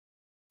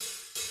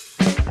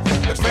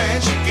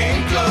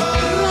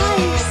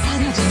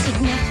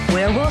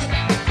gamble?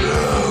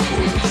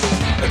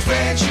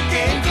 Adventure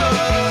Game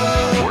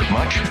Club. Work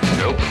much?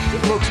 Nope.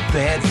 It looks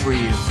bad for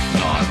you.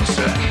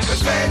 Nonsense.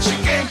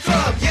 Adventure Game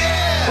Club,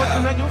 yeah! What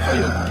can I do for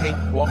you, Kate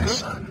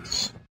Walker?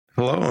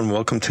 Hello and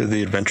welcome to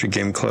the Adventure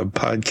Game Club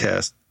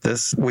podcast.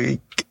 This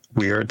week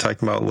we are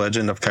talking about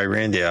Legend of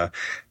Kyrandia,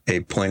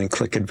 a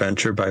point-and-click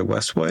adventure by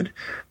Westwood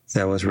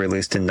that was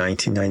released in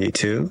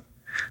 1992.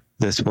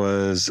 This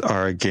was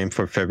our game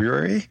for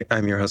February.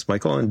 I'm your host,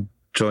 Michael, and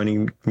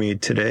joining me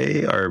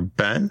today are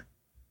Ben.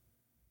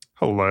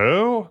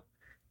 Hello.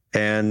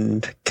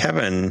 And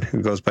Kevin,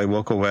 who goes by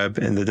Wokel Web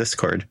in the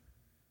Discord.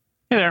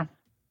 Hey there.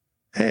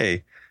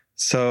 Hey.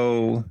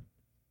 So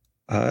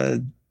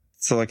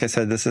like I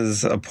said, this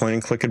is a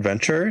point-and-click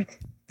adventure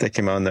that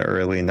came out in the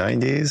early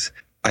 90s.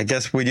 I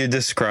guess, would you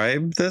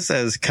describe this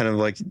as kind of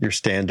like your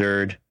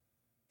standard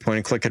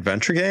point-and-click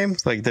adventure game?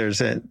 Like there's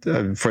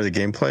for the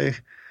gameplay,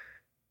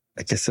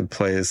 I guess it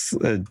plays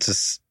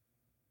just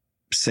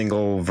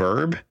single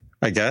verb,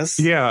 I guess.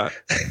 Yeah.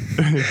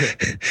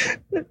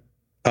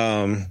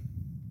 I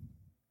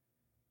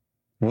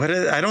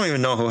don't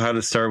even know how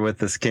to start with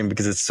this game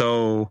because it's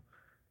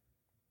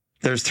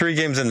there's 3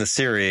 games in the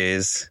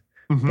series,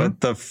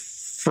 but the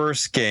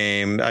first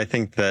game, I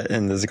think that,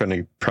 and this is going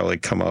to probably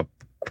come up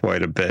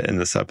quite a bit in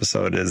this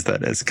episode, is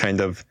that it's kind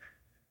of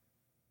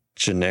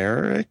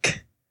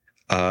generic.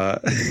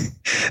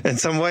 In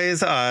some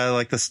ways,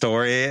 like the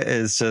story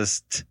is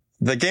just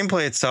the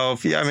gameplay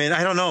itself. Yeah, I mean,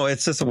 I don't know.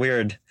 It's just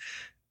weird.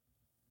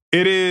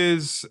 It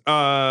is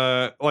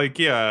it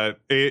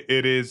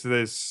is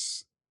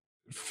this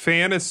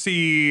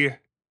fantasy.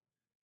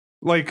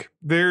 Like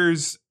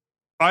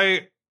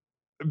I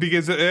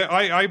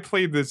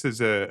played this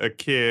as a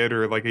kid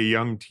or like a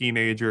young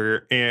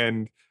teenager,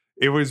 and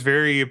it was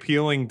very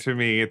appealing to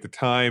me at the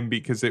time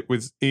because it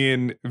was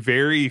in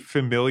very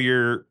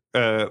familiar,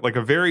 like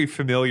a very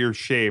familiar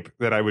shape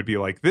that I would be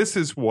like, this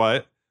is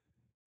what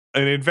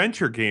an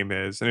adventure game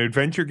is. An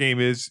adventure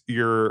game is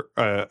you're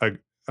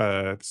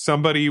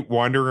somebody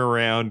wandering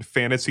around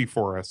fantasy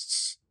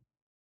forests.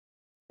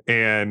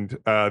 And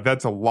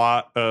that's a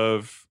lot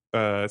of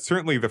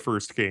certainly the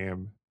first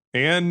game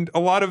and a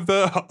lot of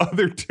the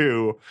other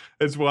 2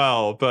 as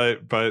well.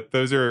 But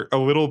those are a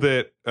little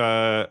bit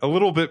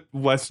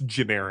less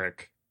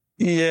generic.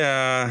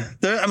 Yeah.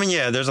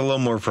 There's a little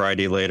more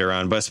variety later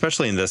on, but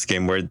especially in this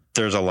game where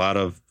there's a lot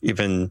of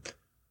even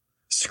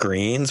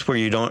screens where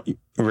you don't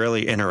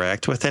really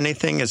interact with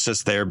anything. It's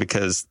just there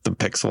because the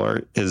pixel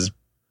art is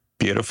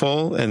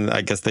beautiful. And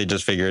I guess they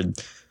just figured,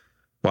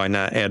 why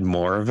not add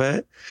more of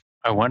it?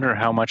 I wonder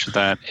how much of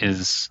that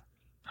is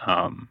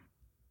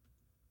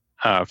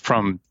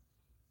from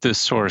the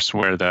source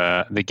where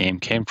the game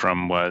came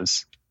from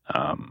was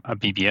a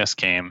BBS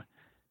game.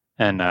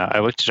 And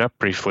I looked it up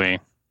briefly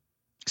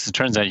because it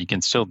turns out you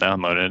can still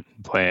download it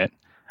and play it.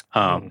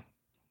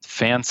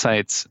 Fan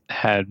sites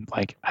had,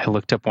 like, I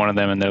looked up one of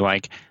them and they're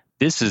like,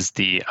 this is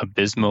the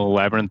abysmal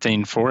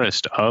labyrinthine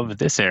forest of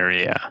this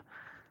area.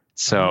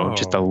 So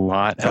just a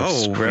lot of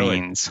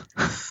screens.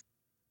 Really?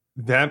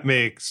 That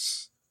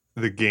makes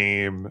the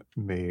game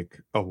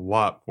make a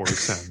lot more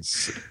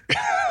sense.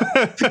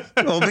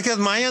 Well, because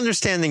my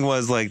understanding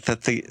was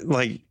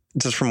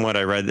just from what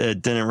I read,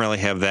 it didn't really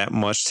have that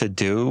much to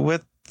do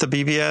with the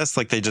BBS.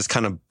 Like they just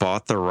kind of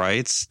bought the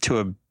rights to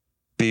a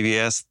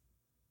BBS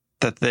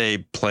that they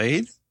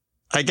played,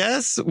 I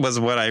guess, was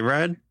what I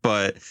read.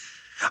 But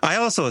I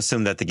also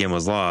assumed that the game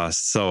was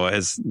lost. So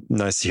it's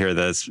nice to hear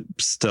that it's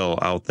still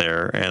out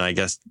there. And I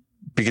guess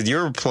because you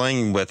were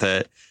playing with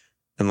it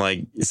and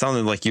like it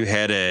sounded like you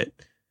had it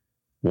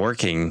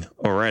working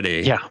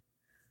already. Yeah.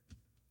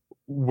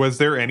 Was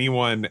there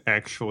anyone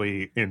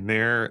actually in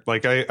there?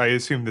 Like I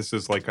assume this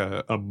is like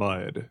a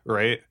MUD,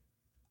 right?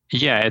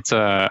 Yeah, it's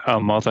a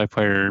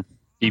multiplayer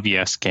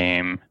BBS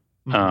game.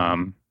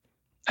 And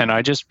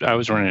I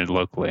was running it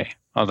locally.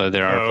 Although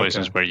there are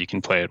places where you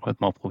can play it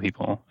with multiple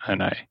people,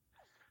 and I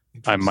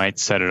might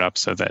set it up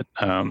so that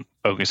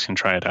Bogus can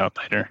try it out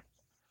later.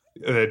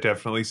 It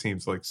definitely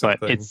seems like something.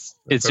 But it's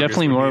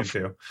definitely more of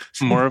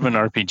an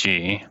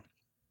RPG.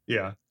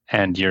 Yeah.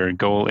 And your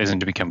goal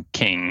isn't to become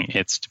king;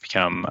 it's to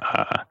become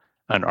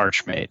an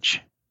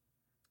archmage.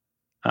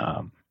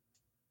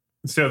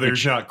 So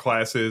there's not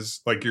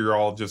classes, like you're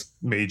all just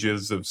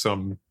mages of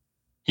some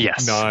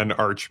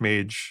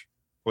non-archmage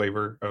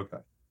flavor. Okay.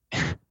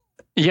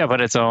 Yeah,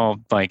 but it's all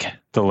like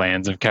the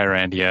lands of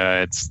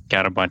Kyrandia. It's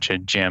got a bunch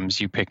of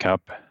gems you pick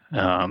up.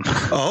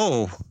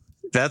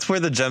 That's where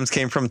the gems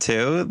came from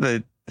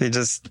too.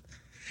 Because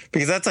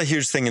that's a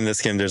huge thing in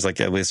this game. There's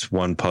like at least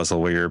one puzzle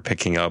where you're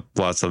picking up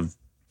lots of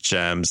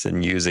gems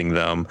and using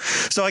them.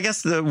 So I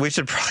guess we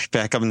should probably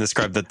back up and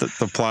describe that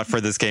the plot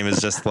for this game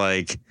is just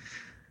like,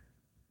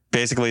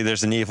 basically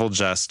there's an evil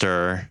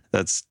jester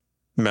that's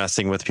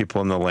messing with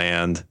people in the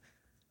land,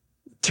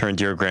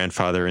 turned your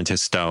grandfather into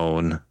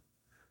stone,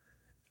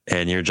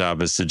 and your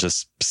job is to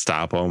just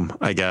stop him,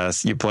 I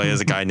guess. You play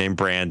as a guy named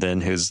Brandon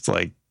who's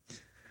like,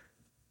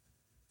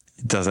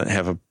 doesn't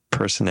have a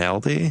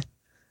personality.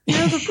 He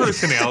has a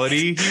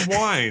personality. He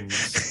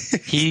whines.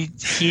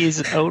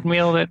 He's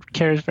oatmeal that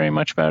cares very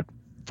much about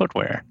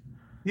footwear.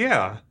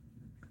 Yeah.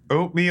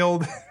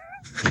 Oatmeal.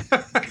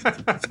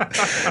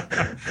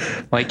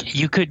 Like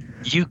you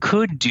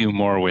could do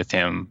more with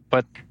him,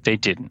 but they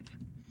didn't.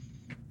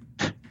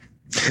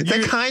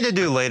 They kind of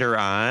do later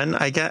on.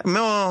 I get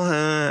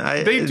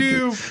They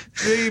do.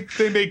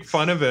 They make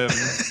fun of him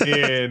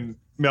in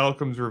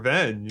Malcolm's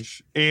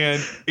Revenge,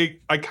 and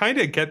I kind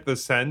of get the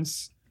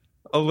sense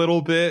a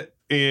little bit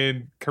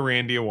in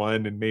Kyrandia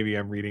 1, and maybe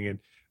I'm reading it.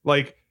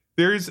 Like,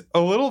 there's a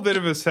little bit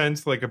of a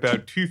sense, like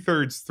about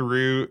 2/3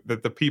 through,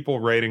 that the people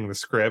writing the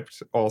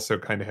script also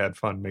kind of had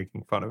fun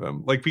making fun of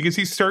him. Like, because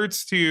he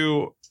starts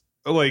to,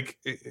 like,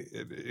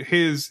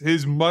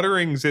 his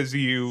mutterings as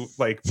you,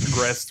 like,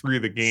 progress through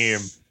the game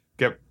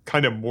get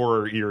kind of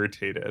more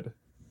irritated.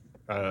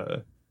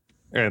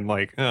 And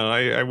like, oh,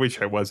 I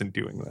wish I wasn't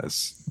doing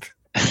this.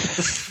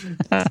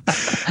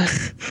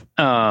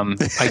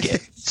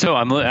 So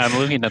I'm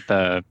looking at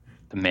the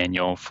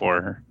manual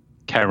for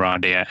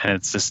Kyrandia, and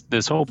it's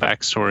this whole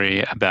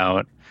backstory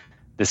about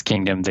this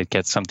kingdom that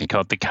gets something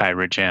called the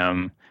Kyra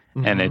gem,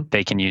 and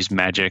they can use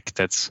magic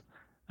that's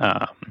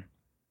the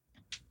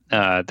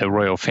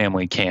royal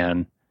family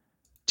can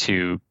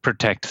to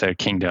protect their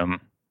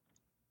kingdom.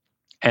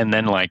 And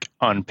then, like,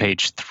 on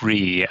page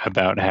 3,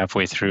 about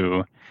halfway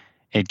through,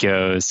 it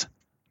goes,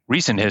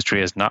 recent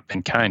history has not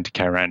been kind to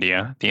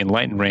Kyrandia. The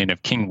enlightened reign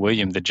of King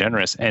William the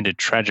Generous ended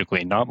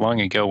tragically not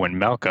long ago when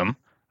Malcolm,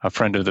 a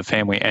friend of the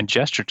family and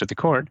gesture to the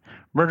court,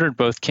 murdered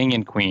both king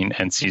and queen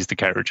and seized the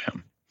Kyra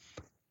gem.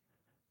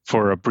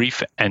 For a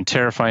brief and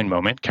terrifying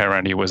moment,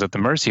 Kyrandia was at the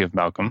mercy of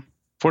Malcolm.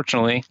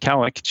 Fortunately,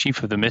 Kalak,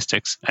 chief of the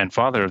mystics and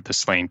father of the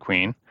slain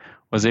queen,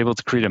 was able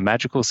to create a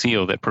magical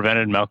seal that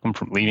prevented Malcolm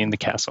from leaving the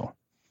castle.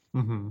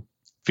 Mm-hmm.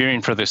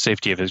 Fearing for the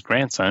safety of his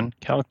grandson,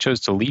 Kalak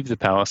chose to leave the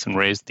palace and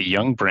raise the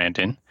young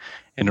Brandon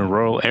in a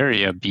rural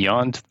area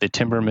beyond the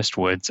timber mist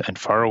woods and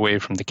far away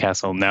from the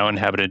castle now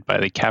inhabited by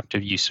the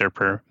captive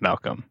usurper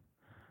Malcolm.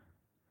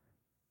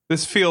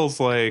 This feels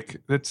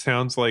like, that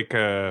sounds like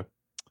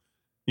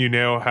you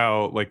know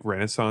how, like,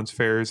 Renaissance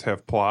fairs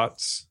have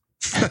plots?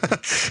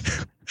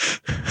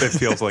 It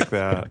feels like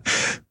that.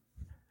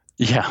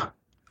 Yeah.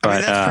 I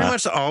mean, that's pretty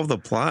much all the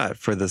plot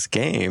for this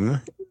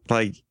game.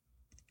 Like,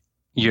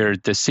 you're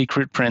the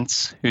secret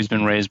prince who's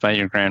been raised by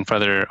your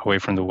grandfather away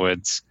from the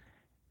woods,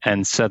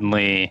 and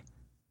suddenly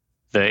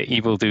the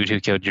evil dude who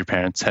killed your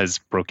parents has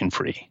broken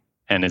free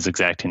and is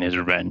exacting his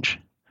revenge.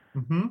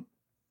 Mm-hmm.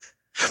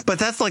 But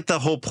that's like the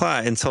whole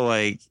plot until,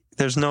 like,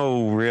 there's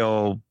no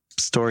real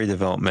story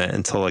development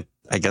until, like,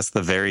 I guess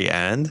the very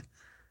end.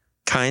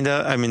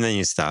 Kinda. I mean, then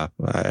you stop.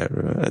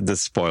 The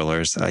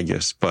spoilers, I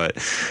guess. But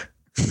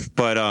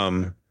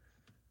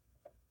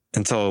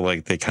until,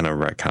 like, they kind of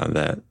retcon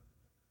that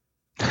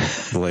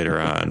later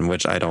on,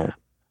 which I don't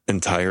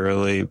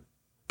entirely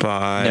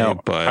buy.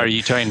 No, but are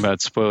you talking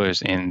about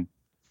spoilers in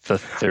the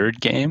third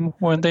game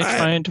when they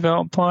try and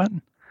develop plot?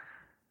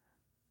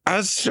 I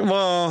was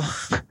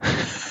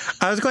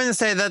going to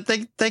say that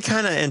they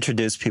kind of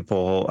introduced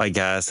people, I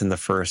guess, in the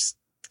first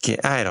game.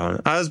 I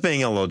was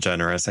being a little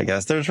generous, I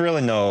guess. There's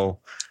really no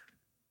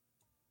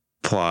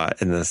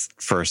plot in this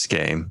first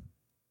game.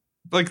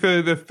 Like,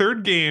 the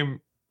third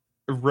game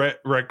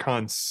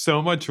retcons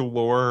so much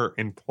lore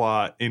and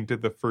plot into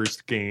the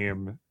first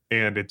game,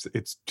 and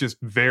it's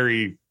just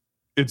very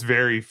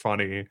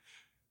funny,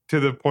 to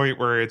the point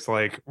where it's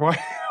like, why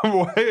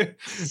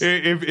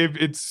if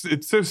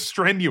it's so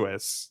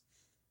strenuous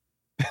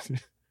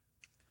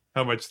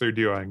how much they're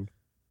doing.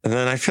 And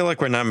then I feel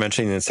like we're not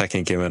mentioning the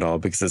second game at all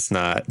because it's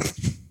not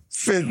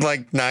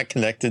like not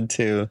connected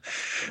to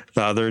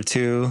the other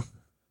two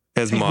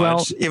as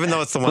much, even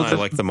though it's the one I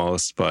like the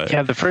most. But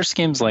yeah, the first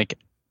game's like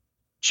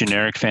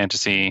generic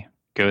fantasy,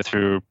 go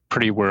through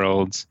pretty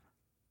worlds,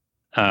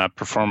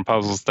 perform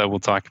puzzles that we'll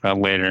talk about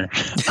later.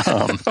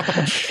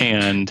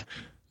 And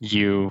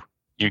your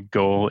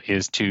goal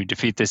is to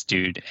defeat this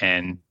dude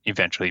and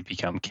eventually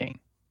become king.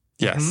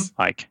 Yes.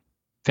 Like,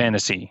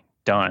 fantasy,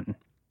 done.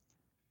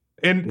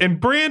 And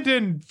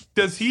Brandon,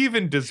 does he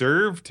even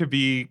deserve to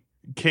be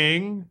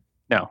king?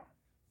 No.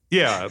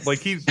 Yeah, like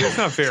he's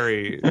not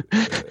very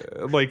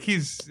like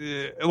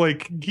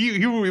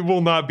he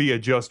will not be a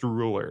just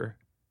ruler.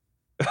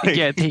 Like,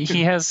 yeah,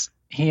 he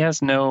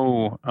has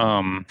no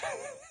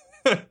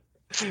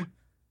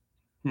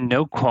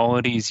no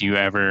qualities you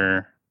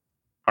ever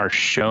are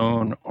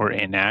shown or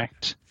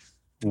enact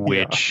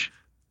which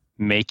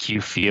make you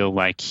feel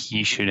like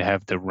he should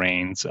have the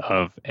reins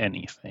of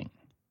anything.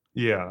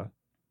 Yeah.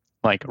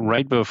 Like,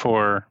 right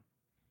before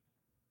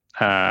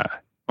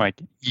like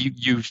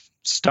you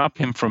stop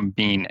him from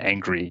being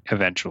angry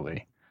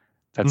eventually.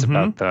 That's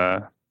about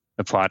the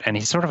plot. And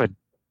he's sort of a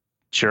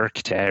jerk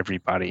to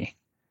everybody.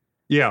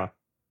 Yeah.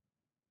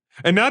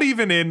 And not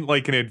even in,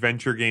 like, an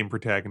adventure game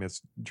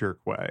protagonist jerk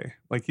way.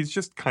 Like, he's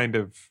just kind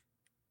of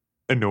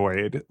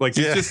annoyed. Like,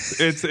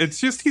 it's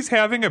just he's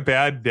having a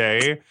bad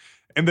day,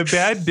 and the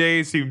bad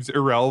day seems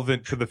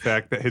irrelevant to the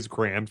fact that his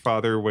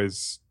grandfather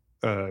was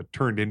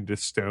turned into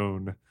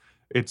stone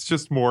It's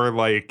just more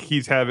like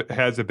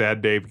has a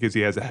bad day because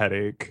he has a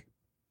headache.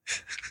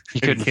 He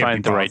And couldn't can't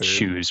find be the right bothered.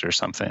 shoes or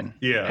something.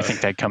 Yeah. I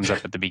think that comes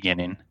up at the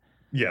beginning.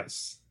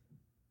 Yes.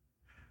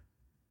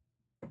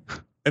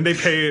 And they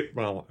pay it.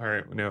 Well, all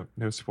right.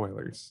 No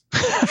spoilers.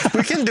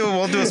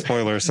 We'll do a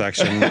spoiler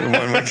section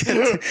when we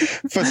get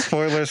for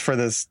spoilers for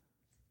this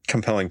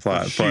compelling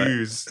plot.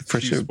 Shoes.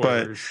 Shoe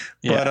spoilers.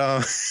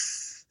 Yeah.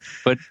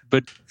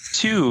 But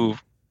two,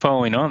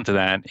 following on to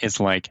that, is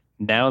like,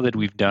 now that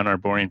we've done our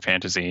boring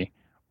fantasy,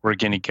 we're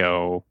going to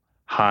go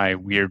high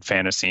weird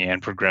fantasy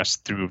and progress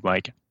through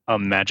like a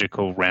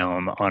magical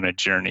realm on a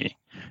journey,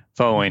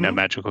 following a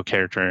magical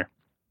character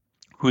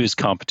who is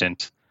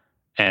competent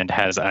and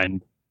has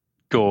a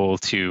goal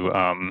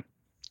to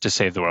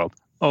save the world.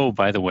 Oh,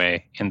 by the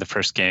way, in the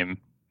first game,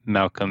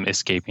 Malcolm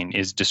escaping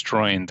is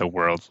destroying the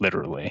world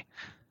literally.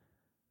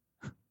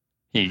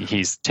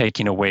 He's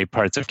taking away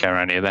parts of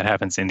Kyrandia. That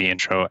happens in the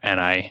intro, and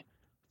I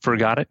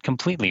forgot it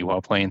completely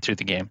while playing through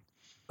the game.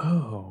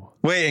 Oh.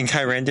 Wait, in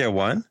Kyrandia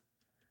 1?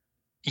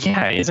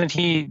 Yeah, isn't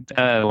he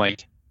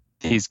like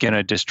he's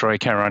gonna destroy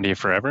Kyrandia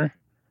forever?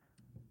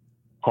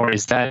 Or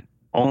is that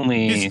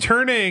only He's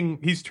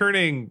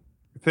turning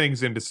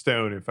things into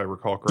stone, if I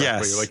recall correctly.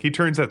 Yes. Like he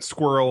turns that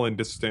squirrel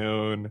into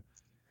stone.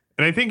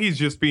 And I think he's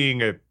just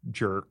being a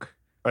jerk.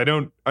 I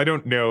don't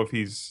know if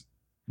he's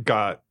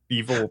got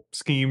evil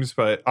schemes,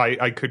 but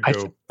I could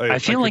go. I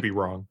feel could like be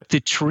wrong. the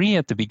tree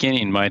at the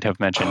beginning might have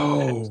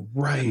mentioned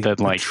Right. that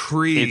The like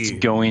tree. it's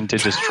going to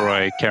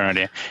destroy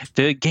Kyrandia.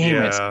 The game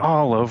is Yeah.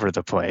 all over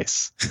the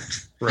place.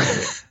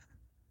 Right.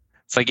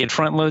 It's like it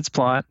front loads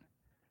plot,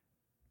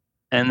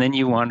 and then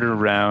you wander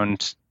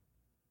around,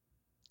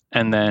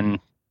 and then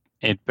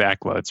it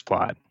backloads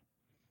plot.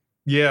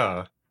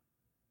 Yeah.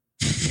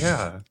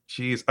 Yeah.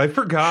 Jeez. I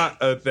forgot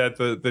that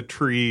the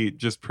tree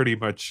just pretty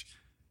much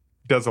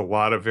does a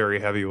lot of very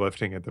heavy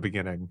lifting at the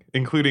beginning,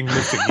 including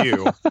lifting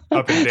you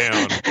up and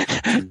down.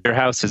 Your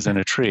house is in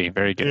a tree.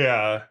 Very good.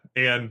 Yeah.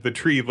 And the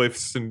tree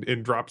lifts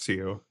and drops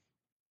you.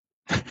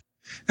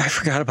 I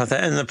forgot about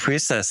that. And the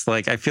priestess,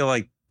 like, I feel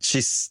like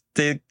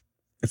it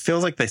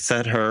feels like they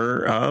set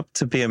her up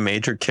to be a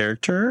major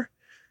character.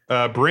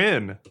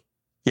 Bryn.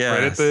 Yeah.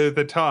 Right at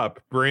the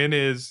top. Bryn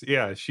is,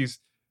 she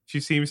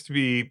seems to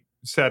be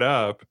set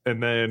up,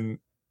 and then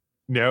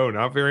no,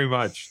 not very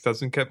much.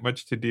 Doesn't get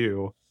much to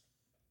do.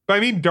 But I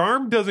mean,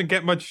 Darm doesn't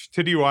get much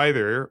to do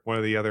either, one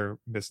of the other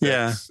mystics.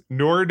 Yeah.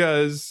 Nor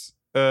does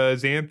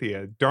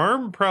Xanthia.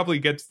 Darm probably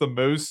gets the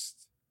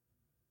most,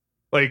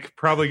 like,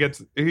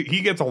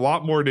 he gets a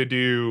lot more to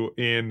do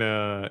in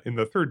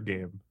the third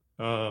game.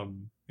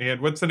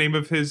 And what's the name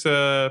of his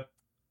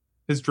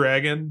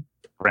dragon?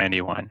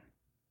 Brandywine.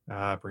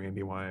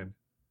 Brandywine.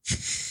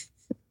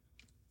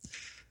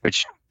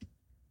 Which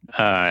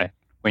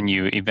when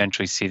you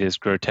eventually see this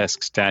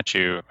grotesque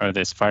statue or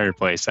this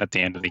fireplace at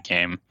the end of the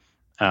game,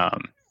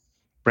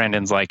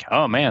 Brandon's like,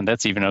 oh man,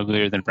 that's even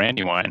uglier than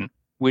Brandywine,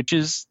 which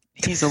is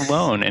he's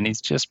alone and he's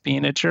just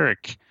being a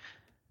jerk.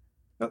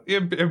 Yeah,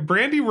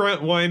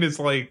 Brandywine is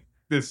like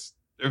this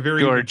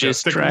very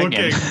gorgeous majestic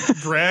looking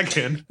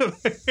dragon.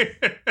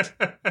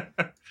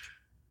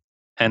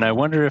 And I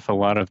wonder if a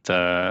lot of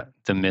the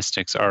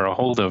mystics are a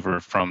holdover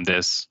from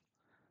this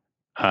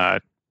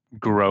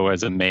grow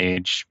as a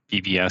mage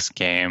BBS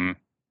game,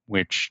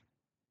 which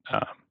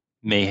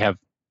may have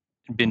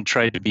been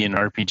tried to be an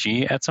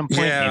RPG at some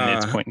point in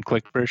its point and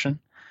click version.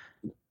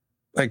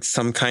 Like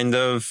some kind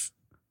of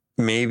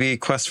maybe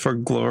Quest for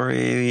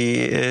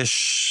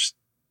Glory-ish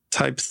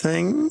type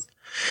thing.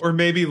 Or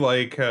maybe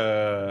like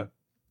the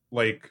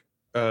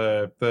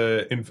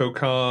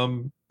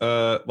Infocom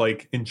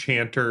like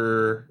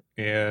Enchanter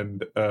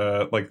and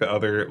like the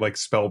other like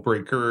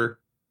Spellbreaker,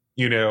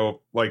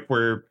 like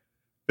where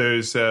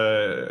those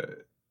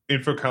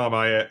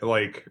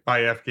Infocom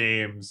IF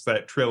games,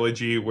 that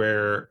trilogy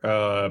where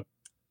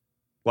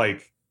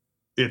like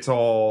it's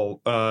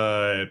all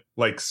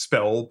like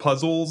spell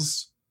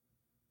puzzles.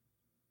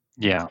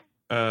 Yeah.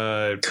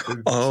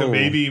 So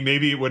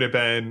maybe it would have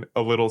been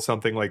a little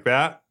something like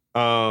that.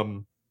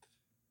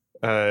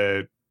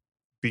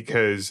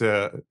 Because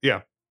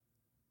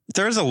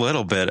there's a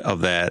little bit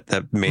of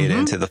that made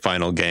into the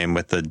final game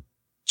with the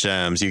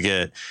gems. You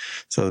get,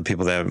 so the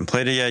people that haven't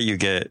played it yet, you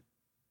get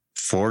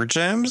 4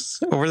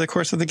 gems over the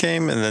course of the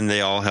game, and then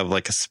they all have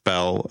like a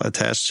spell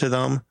attached to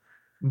them.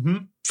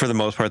 For the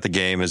most part, the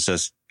game is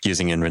just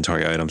using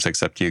inventory items,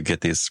 except you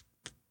get these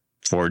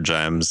 4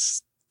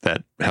 gems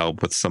that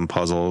help with some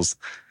puzzles,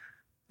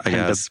 I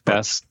guess.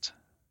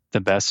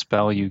 The best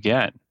spell you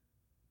get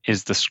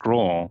is the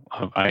scroll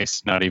of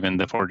ice, not even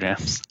the 4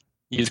 gems.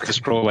 Use the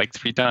scroll like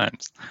 3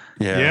 times.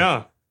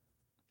 Yeah.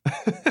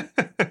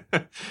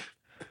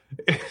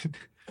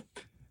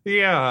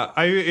 Yeah,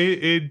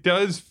 it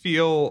does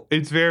feel,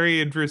 it's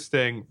very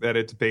interesting that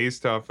it's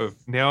based off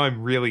of. Now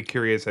I'm really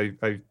curious. I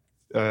didn't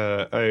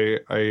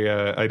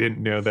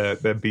know that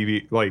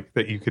BB, like,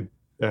 that you could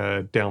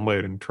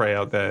download and try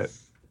out that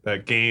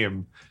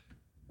game,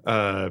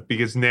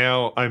 because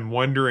now I'm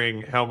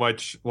wondering how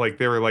much, like,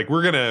 they were like,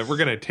 we're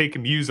gonna take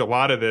and use a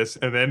lot of this,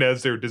 and then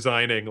as they're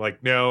designing,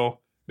 like, no,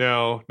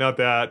 no, not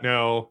that,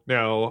 no.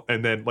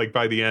 And then like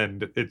by the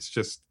end, it's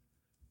just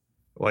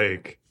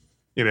like,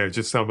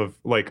 just some of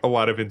like a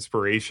lot of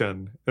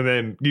inspiration. And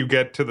then you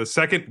get to the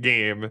second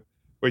game,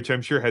 which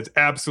I'm sure has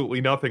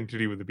absolutely nothing to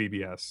do with the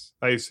BBS.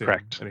 I assume.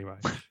 Correct. Anyway.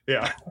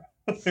 Yeah.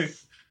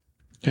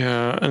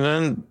 Yeah. And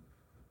then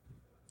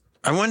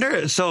I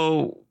wonder,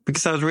 so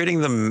because I was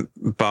reading them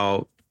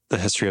about the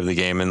history of the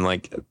game and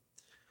like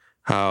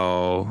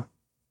how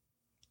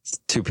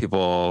two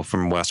people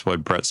from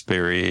Westwood, Brett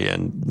Sperry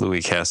and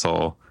Louis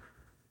Castle,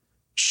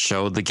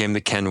 showed the game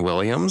to Ken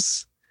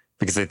Williams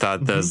because they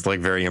thought that was like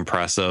very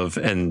impressive.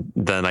 And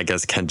then I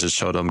guess Ken just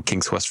showed them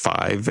King's Quest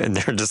 5 and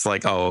they're just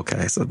like, oh,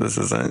 okay, so this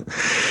isn't,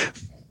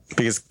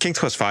 because King's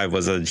Quest 5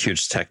 was a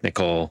huge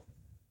technical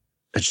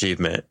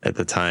achievement at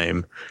the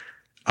time.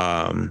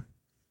 And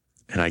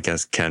I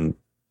guess Ken,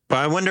 but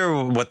I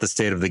wonder what the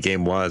state of the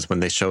game was when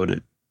they showed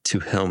it to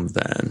him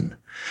then.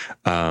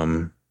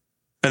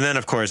 And then,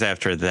 of course,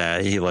 after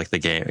that, he liked the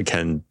game.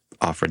 Ken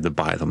offered to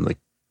buy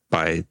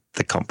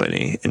the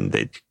company, and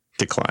they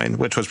declined,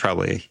 which was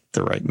probably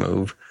the right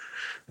move.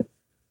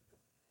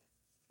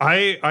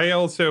 I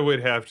also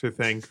would have to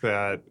think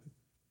that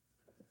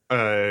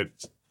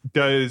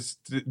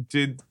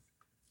did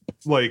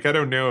like, I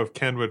don't know if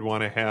Ken would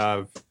want to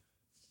have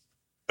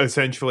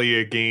essentially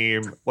a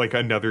game like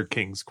another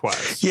King's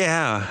Quest.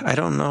 Yeah, I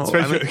don't know.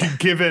 Especially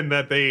given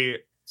that they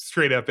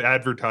straight up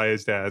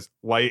advertised as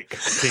like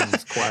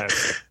King's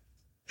Quest.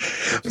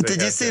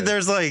 Did you see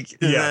there's like,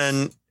 and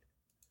then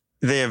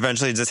they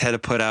eventually just had to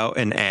put out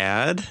an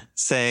ad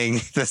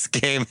saying this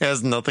game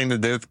has nothing to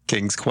do with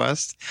King's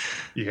Quest.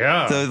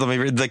 Yeah. So let me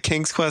read. The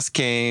King's Quest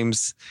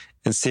games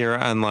and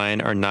Sierra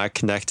Online are not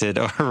connected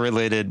or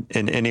related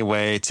in any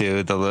way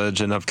to the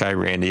Legend of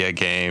Kyrandia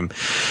game,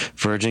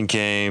 Virgin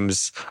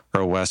Games,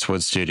 or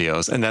Westwood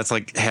Studios. And that's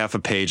like half a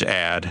page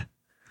ad.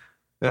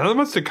 Now, that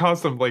must have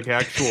cost them like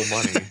actual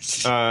money.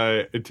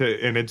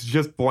 And it's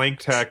just blank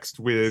text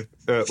with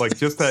like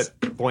just that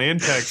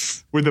bland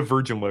text with the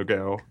Virgin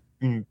logo,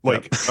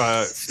 like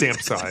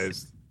stamp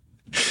sized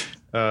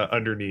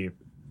underneath.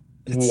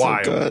 It's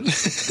wild. so good.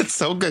 It's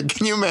so good.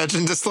 Can you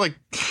imagine just like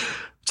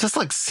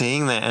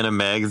seeing that in a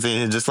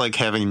magazine and just like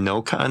having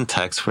no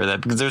context for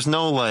that? Because there's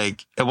no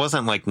like, it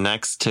wasn't like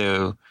next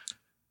to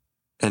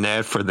an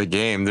ad for the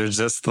game. There's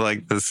just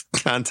like this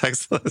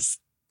contextless.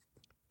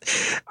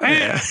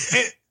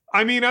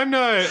 I mean, I'm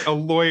not a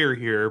lawyer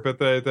here, but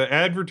the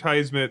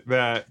advertisement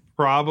that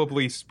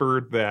probably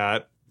spurred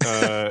that,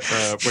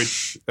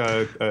 which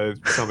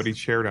somebody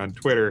shared on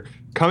Twitter,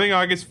 coming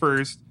August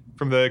 1st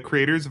from the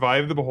creators of Eye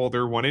of the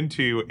Beholder 1 and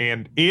 2,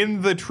 and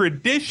in the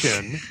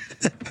tradition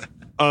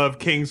of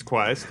King's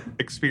Quest,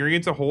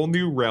 experience a whole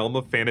new realm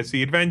of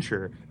fantasy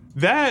adventure.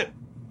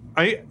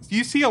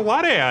 You see a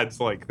lot of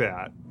ads like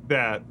that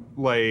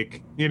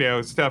like,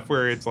 stuff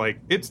where it's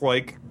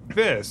like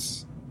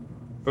this.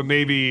 But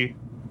maybe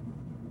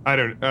I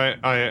don't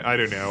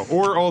know.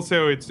 Or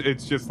also it's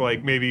just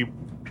like maybe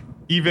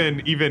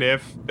even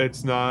if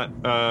it's not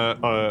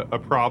a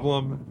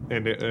problem,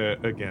 and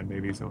again,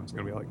 maybe someone's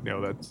gonna be like,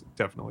 no, that's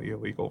definitely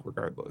illegal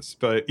regardless.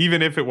 But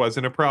even if it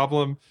wasn't a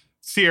problem,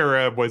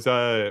 Sierra was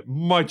a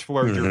much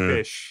larger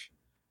fish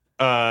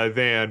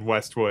than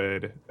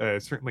Westwood,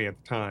 certainly at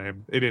the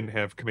time. They didn't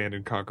have Command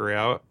and Conquer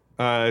out,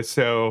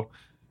 so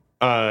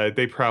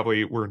they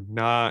probably were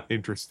not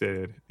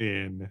interested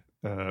in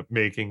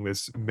making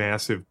this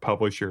massive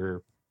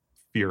publisher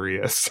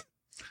furious.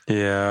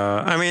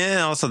 Yeah, I mean,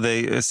 and also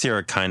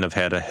Sierra kind of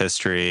had a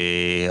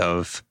history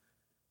of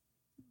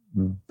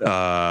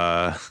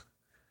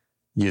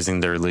using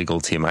their legal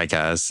team, I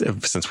guess,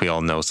 since we all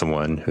know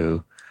someone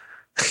who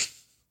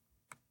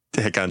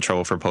got in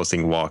trouble for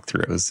posting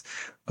walkthroughs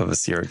of a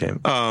Sierra game.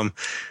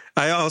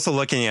 I also,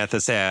 looking at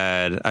this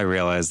ad, I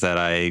realized that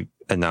I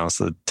announced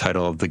the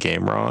title of the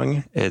game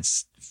wrong.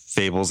 It's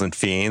Fables and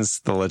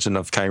Fiends, The Legend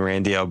of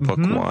Kyrandia, Book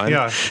 1.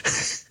 Yeah.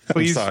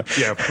 Please.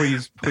 Yeah,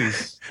 please.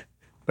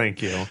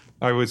 Thank you.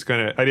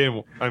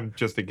 I'm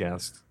just a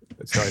guest,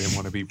 so I didn't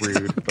want to be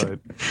rude, but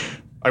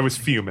I was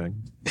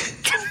fuming.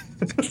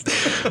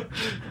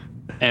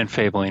 And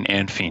fabling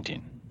and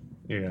fiending.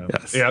 Yeah.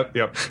 Yes.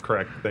 Yep.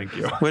 Correct. Thank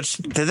you. Which,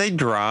 did they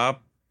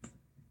drop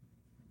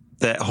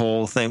that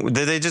whole thing?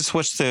 Did they just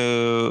switch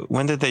to,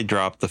 when did they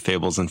drop the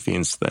Fables and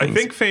Fiends thing? I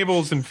think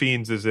Fables and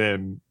Fiends is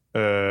in 2.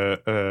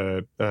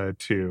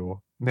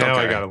 Now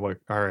I gotta look.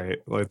 All right,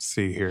 let's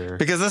see here.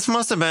 Because this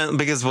must have been,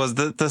 because was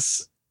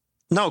this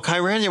no,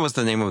 Kyrandia was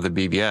the name of the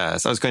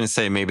BBS. I was going to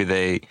say maybe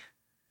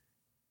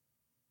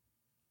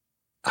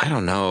I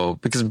don't know,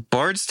 because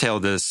Bard's Tale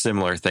did a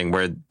similar thing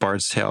where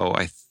Bard's Tale,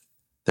 I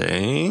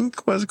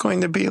think, was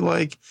going to be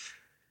like,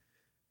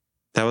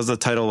 that was the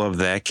title of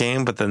that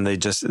game, but then they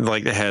just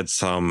like they had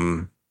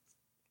some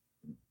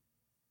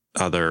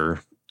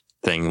other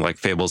thing like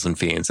Fables and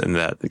Fiends, and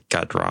that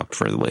got dropped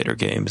for the later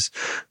games.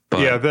 But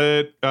yeah,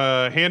 the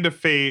Hand of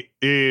Fate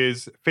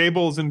is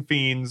Fables and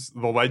Fiends,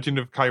 The Legend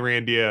of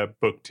Kyrandia,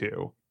 Book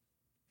 2.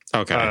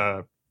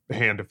 Okay.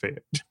 Hand of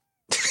Fate.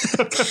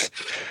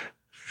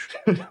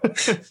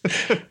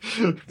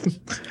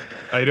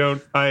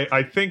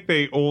 I think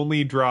they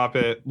only drop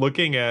it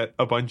looking at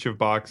a bunch of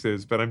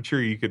boxes, but I'm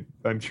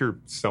sure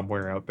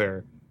somewhere out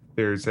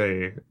there's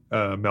a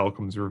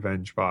Malcolm's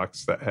Revenge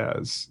box that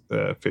has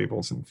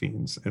Fables and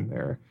Fiends in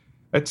there.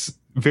 It's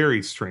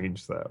very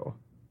strange though.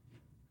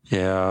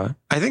 Yeah.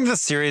 I think the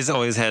series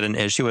always had an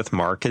issue with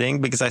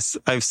marketing because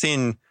I've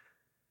seen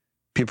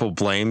people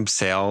blame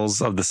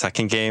sales of the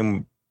second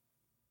game,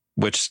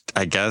 which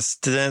I guess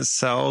didn't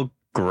sell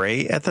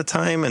great at the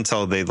time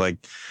until they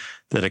like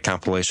did a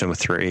compilation with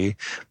 3.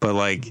 But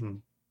like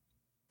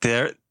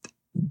the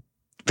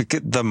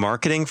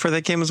marketing for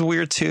that game was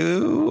weird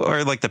too,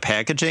 or like the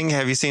packaging.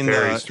 Have you seen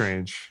very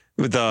strange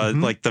with the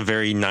like the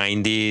very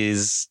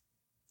 90s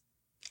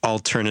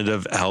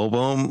alternative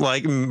album,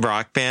 like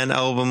rock band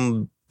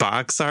album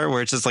box art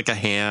where it's just like a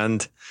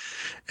hand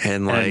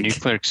and like a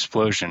nuclear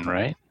explosion,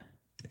 right?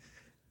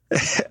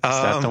 Is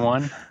that the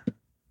one?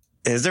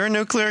 Is there a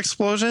nuclear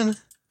explosion?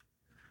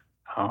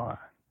 Oh,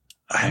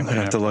 I'm gonna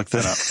have to look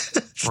this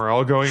up. We're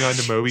all going on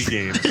to Moby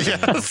Games.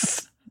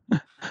 Yes.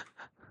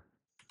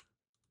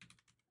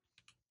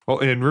 Well,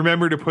 and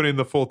remember to put in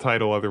the full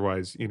title,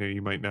 otherwise,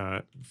 you might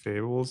not.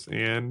 Fables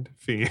and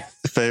Fiends.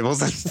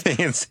 Fables and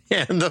Fiends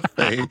and the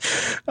Fate.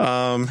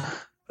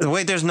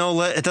 Wait, there's no.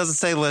 It doesn't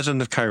say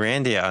Legend of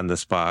Kyrandia on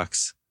this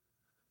box.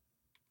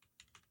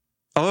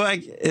 Oh,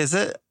 is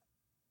it?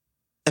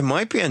 It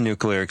might be a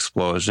nuclear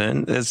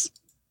explosion. It's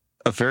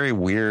a very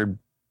weird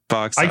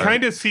box. I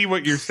kind of see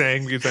what you're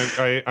saying because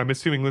I'm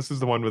assuming this is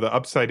the one with the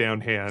upside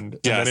down hand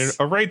and then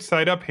a right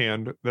side up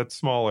hand that's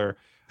smaller.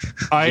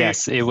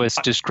 Yes, it was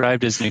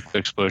described as nuclear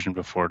explosion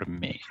before to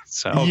me.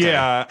 So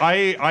yeah,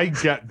 I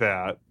get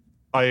that.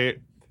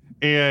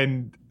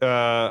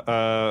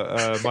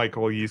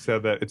 Michael, you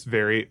said that it's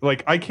very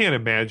like I can't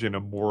imagine a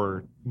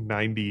more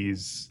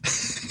 90s.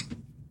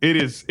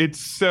 It's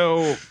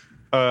so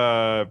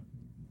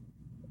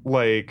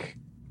like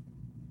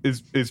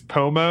is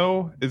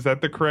Pomo, is that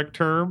the correct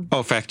term?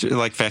 Oh,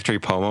 factory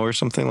Pomo or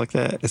something like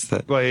that. Is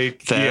that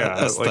like that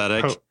yeah,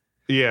 aesthetic? like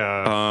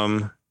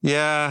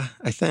yeah,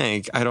 I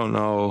think. I don't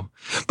know.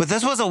 But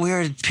this was a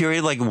weird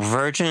period, like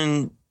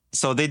Virgin.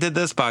 So they did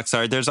this box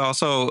art. There's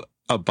also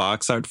a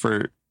box art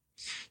for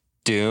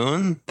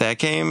Dune, that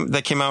game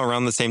that came out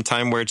around the same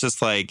time where it's just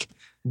like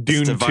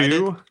Dune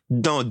 2?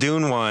 No,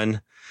 Dune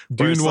 1.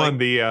 Dune 1,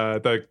 the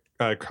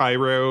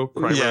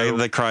cryo. Yeah,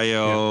 the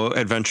cryo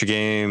adventure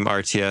game,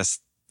 RTS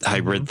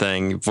hybrid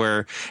thing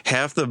where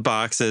half the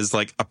box is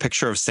like a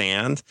picture of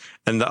sand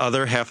and the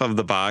other half of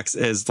the box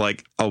is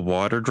like a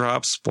water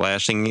drop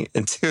splashing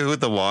into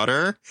the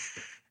water.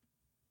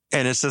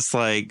 And it's just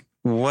like,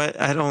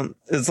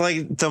 it's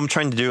like them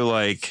trying to do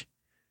like,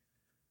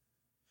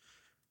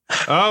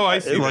 oh, I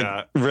see like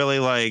that. really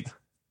like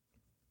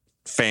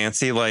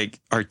fancy,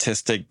 like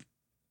artistic.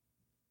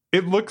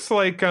 It looks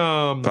like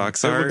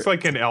box art. It looks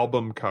like an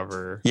album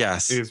cover.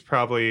 Yes. Is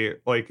probably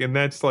like, and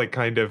that's like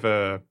kind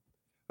of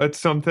that's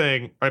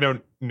something I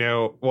don't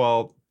know.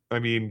 Well, I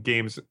mean,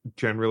 games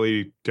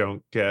generally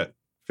don't get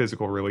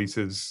physical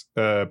releases,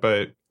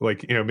 but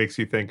like, makes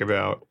you think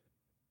about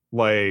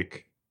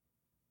like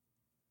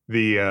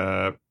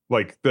the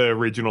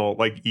original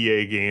like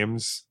EA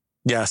games.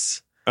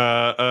 Yes.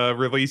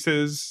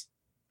 Releases.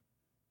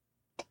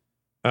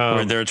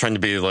 Where they were trying to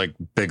be like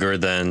bigger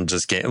than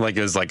just game. Like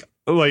it was like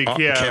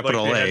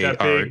capital like A that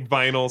big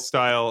vinyl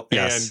style.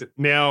 Yes. And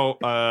now,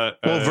 well,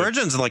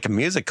 Virgin's like a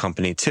music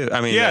company too.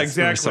 I mean, yeah,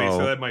 exactly.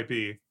 So that might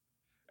be.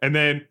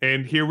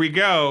 And here we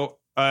go.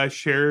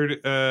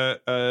 Shared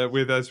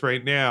with us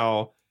right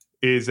now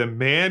is a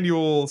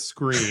manual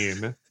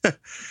screen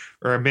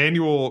or a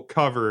manual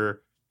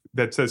cover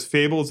that says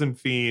Fables and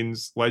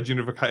Fiends,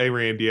 Legend of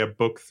Kyrandia,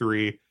 Book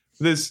 3.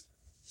 This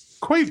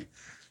quite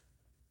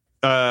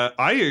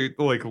I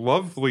like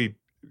lovely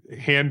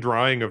hand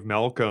drawing of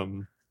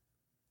Malcolm.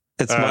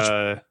 It's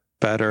much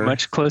better.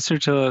 Much closer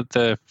to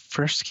the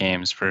first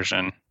game's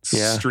version.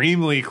 Yeah.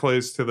 Extremely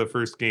close to the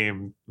first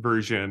game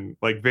version.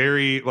 Like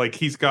very like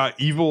he's got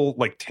evil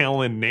like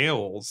talon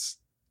nails.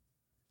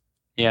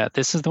 Yeah,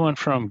 this is the one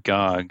from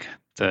GOG,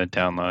 the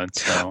download.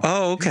 So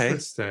Oh, okay.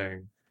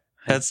 Interesting.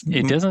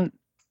 it doesn't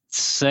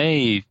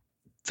say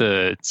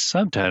the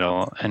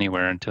subtitle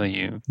anywhere until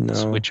you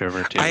switch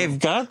over to I've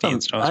got the them.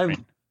 install I've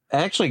screen.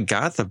 actually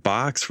got the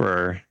box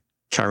for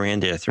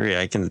Kyrandia 3.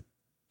 I can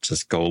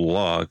just go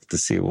look to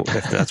see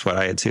if that's what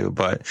I had too.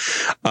 But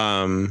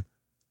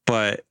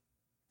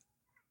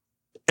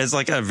it's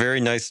like a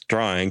very nice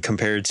drawing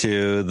compared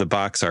to the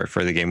box art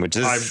for the game, which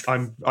is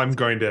I'm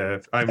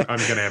gonna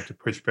have to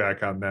push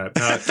back on that.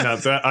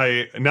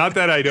 Not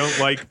that I don't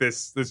like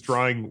this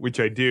drawing, which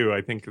I do.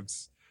 I think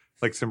it's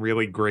like some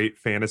really great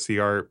fantasy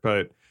art,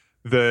 but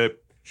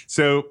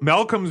so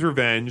Malcolm's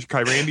Revenge,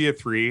 Kyrandia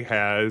 3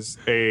 has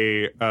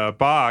a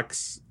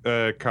box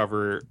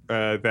cover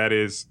that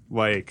is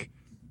like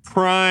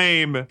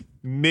prime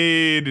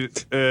mid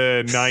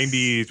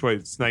 90s. What,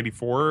 it's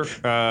 94?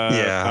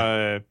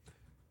 Yeah.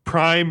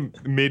 Prime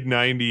mid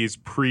 90s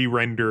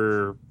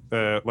pre-render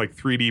like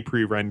 3D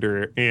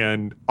pre-render,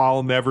 and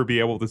I'll never be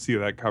able to see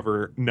that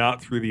cover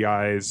not through the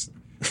eyes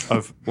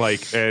of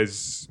like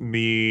as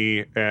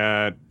me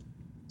at,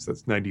 so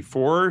that's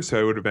 94, so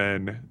I would have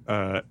been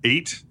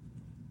 8,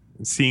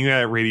 and seeing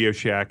that at Radio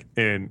Shack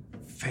and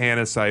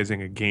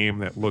fantasizing a game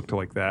that looked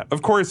like that.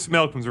 Of course,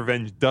 Malcolm's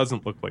Revenge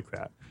doesn't look like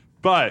that,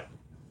 but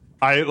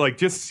I like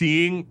just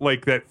seeing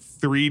like that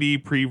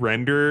 3D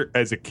pre-render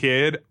as a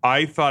kid.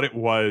 I thought it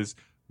was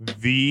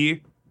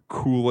the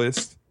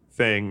coolest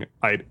thing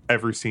I'd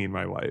ever seen in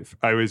my life.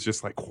 I was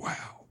just like,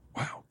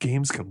 wow,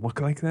 games can look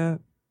like that.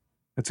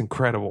 That's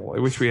incredible. I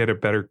wish we had a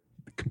better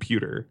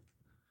computer.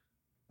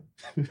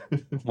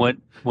 What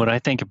I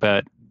think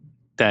about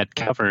that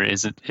cover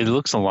is it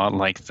looks a lot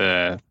like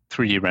the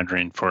 3D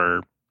rendering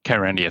for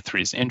Kyrandia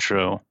 3's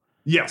intro.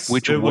 Yes,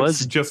 which it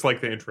was looks just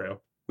like the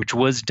intro. Which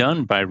was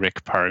done by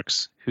Rick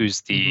Parks,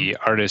 who's the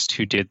artist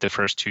who did the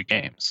first 2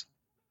 games.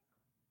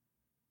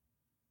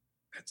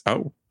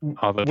 Oh,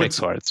 all the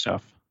pixel art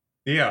stuff.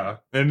 Yeah,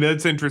 and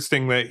that's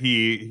interesting that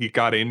he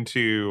got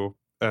into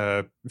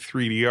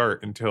 3D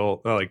art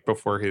until like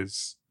before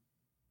his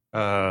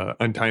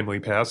untimely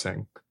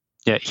passing.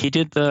 Yeah, he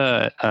did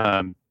the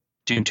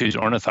Dune 2's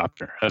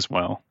Ornithopter as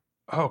well.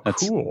 Oh,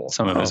 that's cool.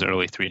 Some of his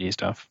early 3D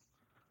stuff.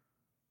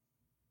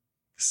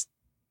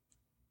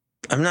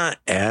 I'm not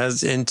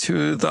as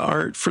into the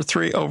art for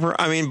 3 over.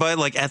 I mean, but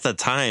like at the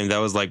time, that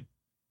was like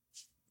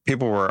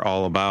people were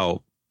all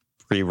about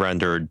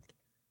pre-rendered.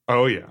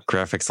 Oh yeah,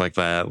 graphics like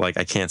that. Like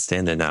I can't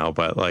stand it now,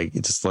 but like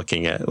just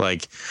looking at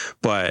like,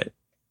 but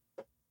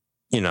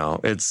you know,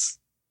 it's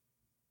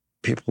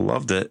people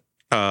loved it.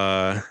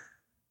 But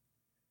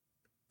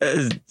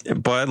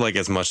like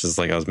as much as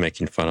like I was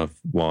making fun of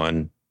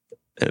 1,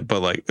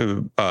 but like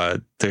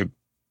the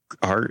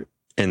art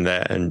in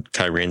that and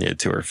Kyrandia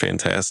 2 are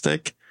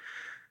fantastic.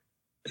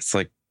 It's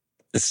like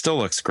it still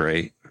looks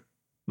great.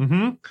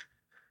 Mm-hmm.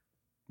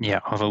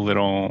 Yeah, all the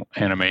little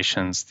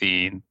animations,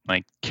 the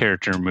like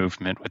character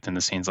movement within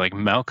the scenes. Like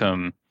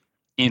Malcolm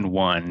in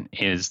 1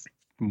 is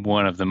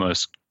one of the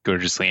most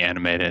gorgeously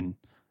animated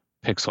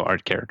pixel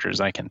art characters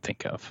I can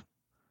think of.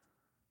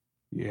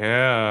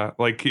 Yeah,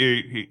 like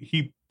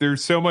he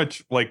there's so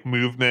much like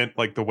movement,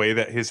 like the way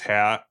that his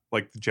hat,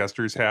 like the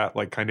jester's hat,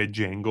 like kind of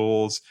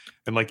jangles,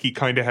 and like he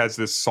kind of has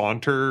this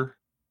saunter.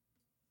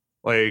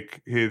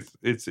 Like it's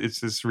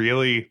this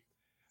really.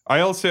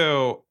 I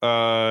also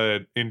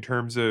in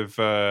terms of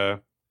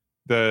the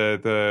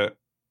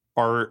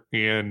art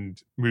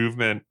and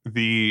movement,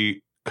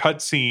 the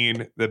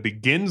cutscene that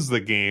begins the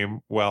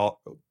game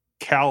while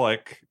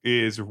Calic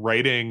is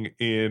writing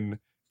in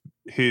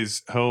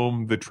his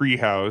home, the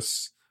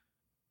treehouse.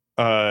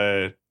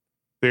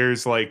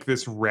 There's like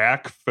this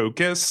rack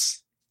focus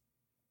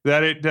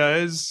that it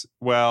does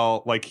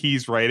while like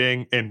he's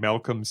writing and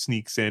Malcolm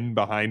sneaks in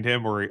behind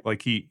him, or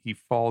like he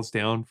falls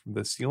down from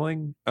the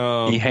ceiling.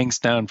 He hangs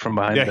down from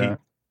behind the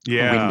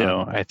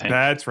window, I think.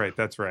 That's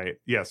right.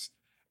 Yes.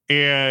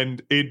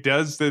 And it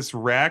does this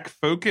rack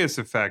focus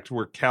effect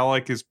where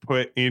Calic is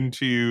put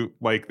into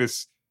like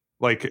this,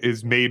 like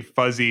is made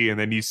fuzzy, and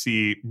then you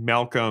see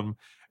Malcolm,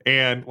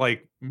 and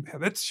like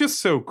that's just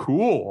so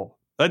cool.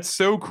 That's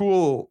so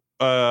cool.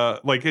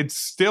 Like it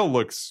still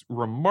looks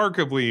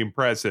remarkably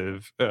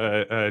impressive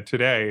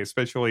today,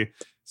 especially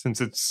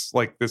since it's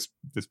like this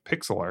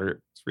pixel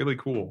art. It's really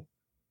cool.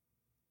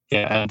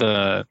 Yeah, and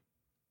the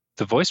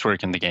voice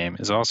work in the game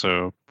is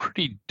also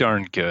pretty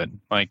darn good.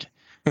 Like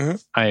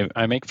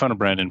I make fun of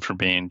Brandon for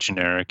being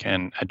generic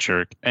and a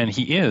jerk, and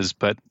he is,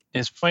 but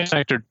his voice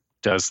actor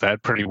does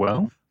that pretty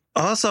well.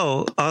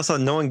 Also,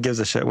 no one gives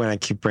a shit when I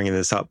keep bringing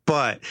this up,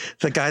 but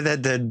the guy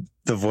that did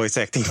the voice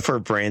acting for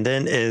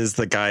Brandon is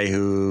the guy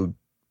who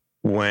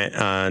went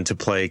on to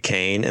play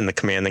Kane in the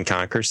Command and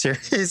Conquer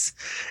series.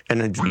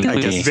 And I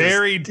guess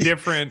very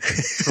different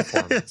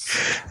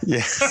performance.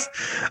 Yes.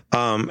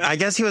 I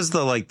guess he was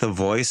the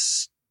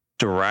voice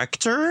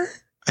director,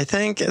 I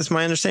think, is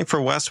my understanding,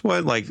 for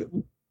Westwood.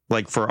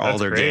 Like for all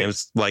their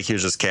games, like he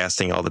was just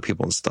casting all the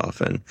people and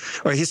stuff.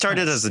 Or he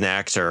started as an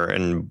actor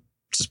and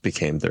just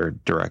became their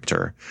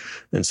director.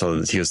 And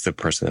so he was the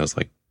person that was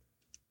like,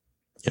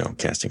 you know,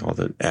 casting all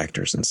the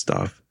actors and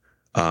stuff.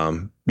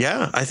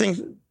 Yeah, I think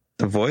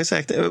the voice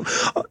acting,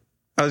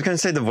 I was going to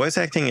say the voice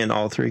acting in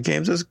all 3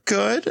 games is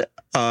good.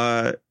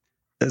 There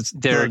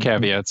are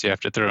caveats you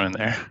have to throw in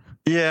there.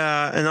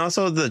 Yeah. And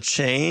also the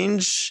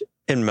change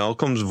in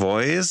Malcolm's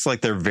voice,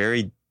 like they're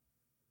very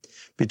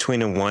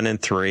between a 1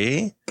 and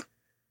 3.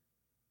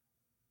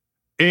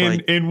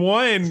 In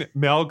 1,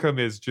 Malcolm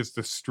is just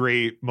a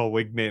straight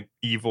malignant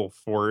evil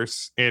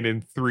force, and in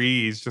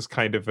 3 he's just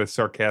kind of a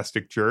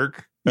sarcastic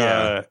jerk.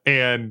 Yeah.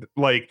 And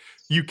like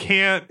you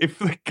can't, if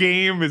the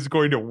game is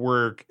going to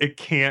work, it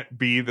can't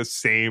be the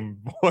same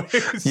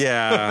voice.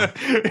 Yeah.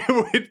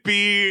 It would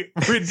be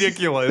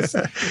ridiculous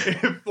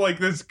if like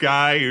this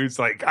guy who's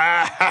like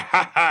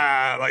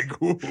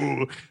like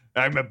ooh,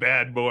 I'm a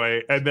bad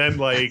boy, and then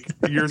like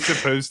you're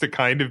supposed to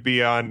kind of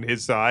be on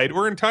his side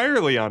or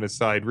entirely on his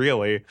side,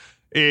 really.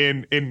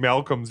 In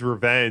Malcolm's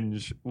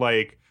Revenge,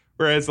 like,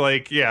 whereas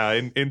like, yeah,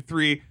 in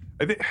 3,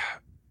 I think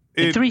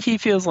In 3, he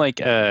feels like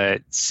a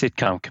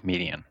sitcom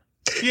comedian.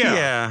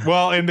 Yeah.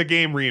 Well, and the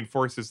game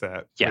reinforces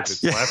that.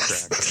 Yes. With its laugh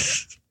track.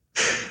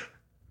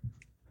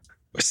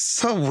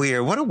 So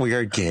weird. What a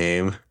weird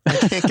game. I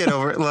can't get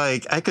over it.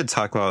 Like, I could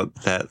talk about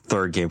that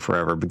third game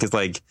forever because,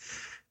 like,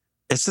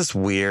 it's just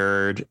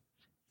weird.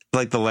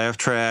 Like, the laugh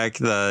track,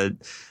 the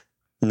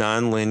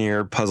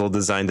non-linear puzzle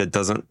design that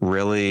doesn't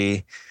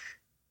really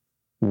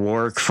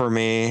work for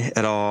me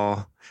at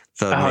all.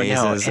 The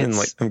mazes, and,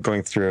 like, I'm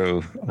going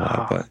through a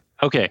lot, but...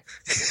 Okay.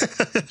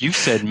 You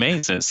said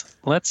mazes.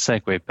 Let's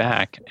segue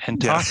back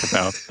and talk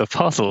about the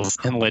puzzles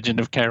in Legend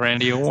of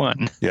Kyrandia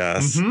 1.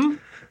 Yes. Mm-hmm.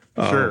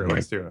 Sure, my-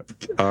 let's do it.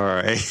 All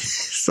right.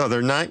 So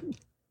they're not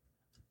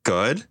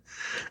good.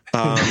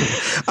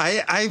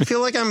 I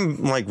feel like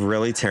I'm like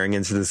really tearing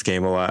into this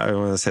game a lot. I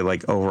want to say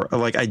like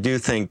I do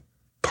think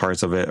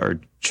parts of it are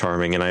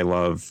charming and I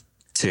love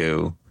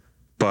 2,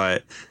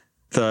 but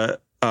okay,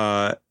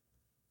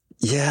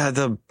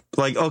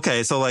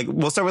 so like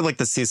we'll start with like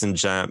the season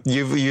gem.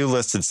 You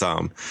listed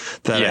some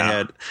that I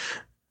had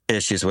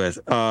issues with.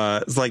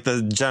 It's like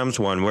the gems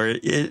one where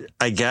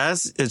I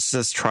guess it's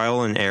just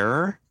trial and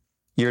error.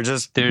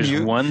 There's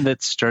one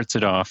that starts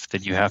it off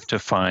that you have to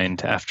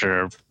find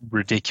after a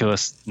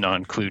ridiculous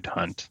non-clued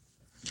hunt.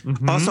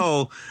 Mm-hmm.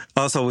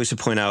 Also, we should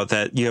point out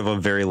that you have a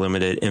very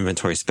limited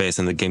inventory space,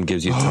 and the game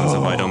gives you tons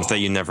of items that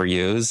you never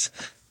use.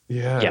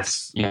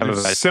 Yes. You have There's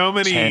about so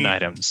many 10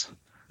 items.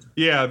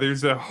 Yeah,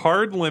 there's a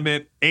hard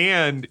limit,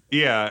 and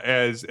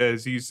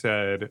as you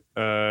said,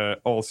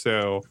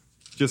 also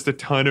just a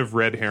ton of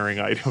red herring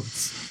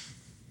items,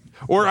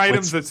 or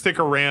items that stick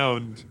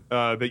around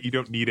that you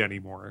don't need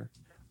anymore.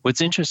 What's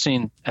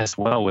interesting as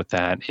well with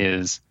that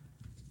is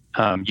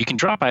you can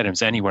drop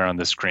items anywhere on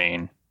the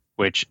screen,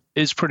 which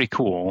is pretty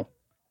cool.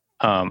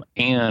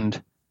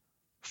 And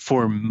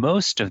for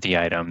most of the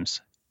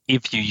items,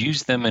 if you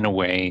use them in a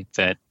way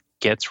that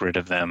gets rid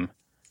of them,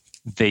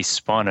 they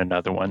spawn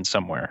another one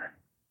somewhere.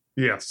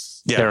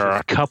 Yes. There are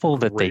a couple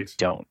that they great.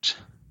 don't.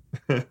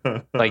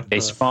 Like they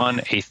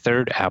spawn a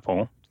third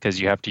apple because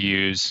you have to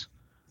use,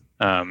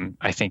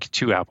 I think,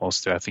 2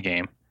 apples throughout the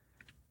game.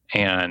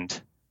 And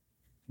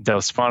they'll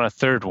spawn a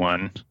third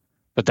one,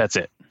 but that's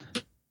it.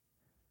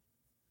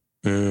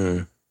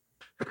 Mm.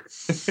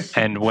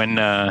 And when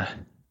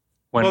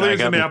there's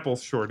an apple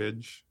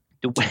shortage.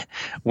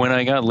 When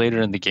I got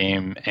later in the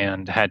game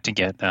and had to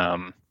get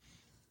a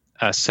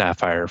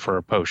sapphire for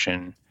a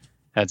potion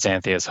at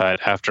Xanthia's hut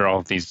after all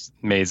of these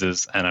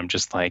mazes, and I'm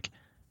just like,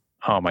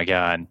 oh my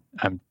god,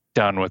 I'm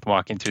done with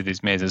walking through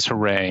these mazes.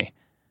 Hooray!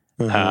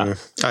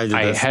 Mm-hmm.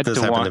 I had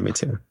to walk to me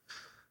too.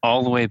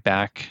 all the way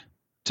back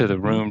to the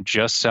room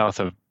just south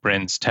of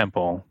Bryn's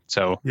temple,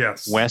 so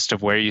west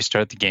of where you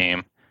start the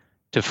game,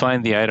 to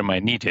find the item I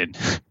needed,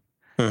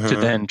 to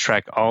then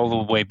trek all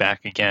the way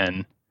back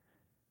again.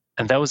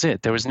 And that was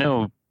it. There was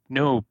no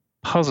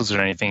puzzles or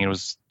anything. It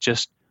was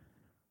just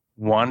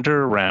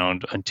wander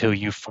around until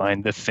you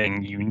find the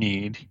thing you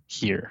need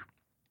here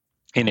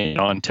in a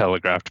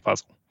non-telegraphed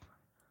puzzle.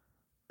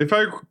 If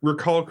I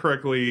recall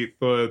correctly,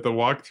 the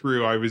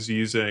walkthrough I was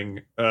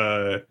using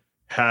would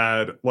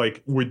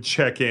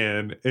check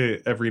in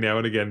every now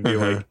and again and be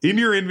like, in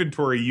your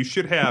inventory you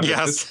should have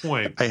at this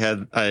point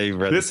I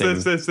read this.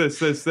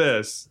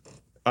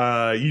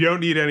 You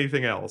don't need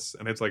anything else,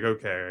 and it's like,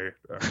 okay,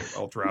 all right,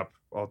 I'll drop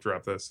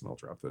this and I'll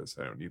drop this.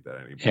 I don't need that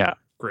anymore. Yeah,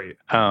 great.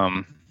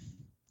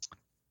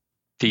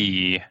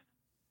 We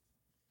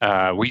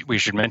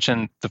should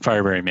mention the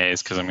Fireberry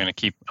Maze because I'm going to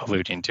keep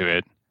alluding to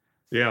it.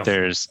 Yeah,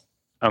 there's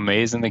a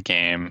maze in the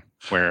game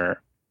where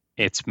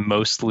it's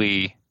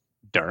mostly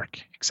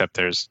dark, except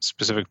there's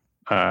specific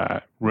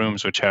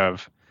rooms which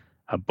have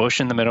a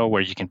bush in the middle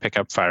where you can pick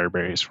up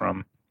fireberries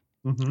from,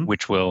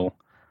 which will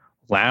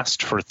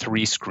last for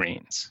 3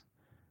 screens.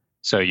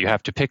 So you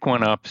have to pick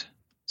one up,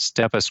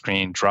 step a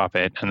screen, drop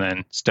it, and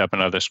then step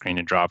another screen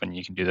and drop, and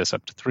you can do this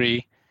up to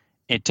 3.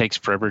 It takes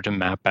forever to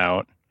map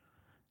out.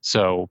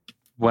 So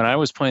when I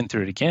was playing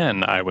through it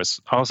again, I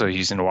was also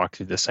using to walk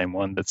through the same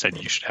one that said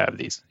you should have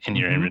these in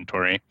your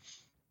inventory.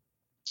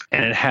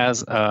 And it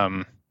has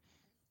an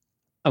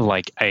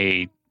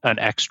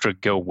extra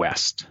go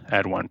west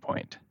at one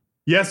point.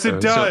 Yes, it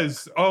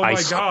does. Oh my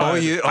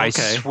god! I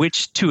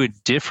switched to a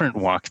different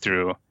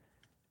walkthrough,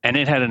 and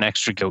it had an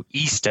extra go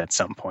east at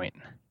some point.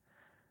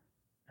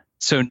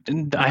 So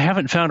I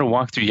haven't found a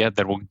walkthrough yet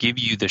that will give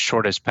you the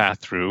shortest path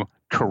through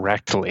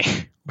correctly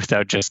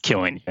without just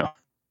killing you.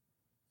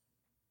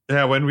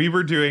 Yeah, when we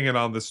were doing it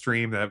on the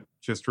stream, that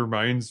just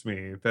reminds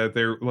me that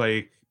they're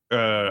like,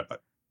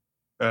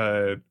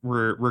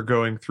 we're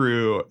going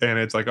through, and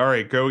it's like, all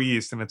right, go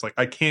east, and it's like,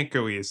 I can't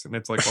go east, and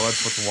it's like, well,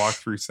 that's what the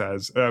walkthrough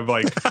says. And I'm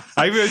like,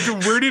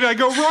 where did I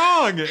go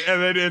wrong?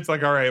 And then it's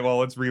like, all right, well,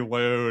 let's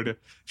reload.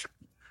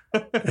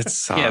 It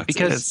sucks. Yeah,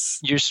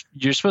 because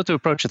you're supposed to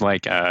approach it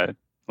like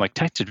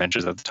text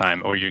adventures at the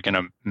time, or you're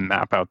gonna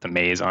map out the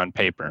maze on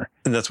paper.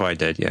 And that's what I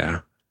did,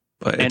 yeah.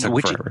 But it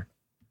took forever.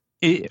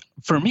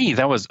 For me,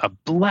 that was a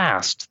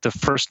blast the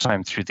first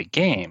time through the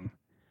game.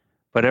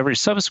 But every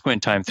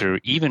subsequent time through,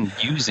 even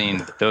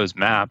using those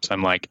maps,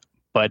 I'm like,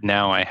 but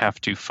now I have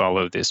to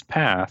follow this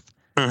path.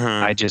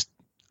 Mhm.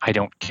 I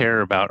don't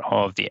care about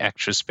all of the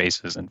extra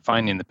spaces and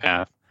finding the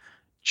path.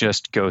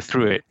 Just go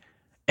through it.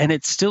 And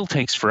it still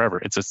takes forever.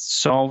 It's a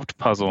solved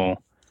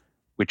puzzle,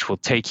 which will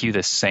take you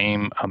the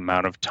same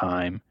amount of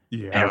time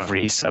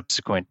every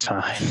subsequent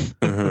time.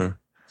 Mhm.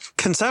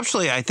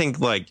 Conceptually, I think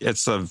like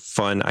it's a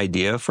fun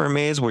idea for a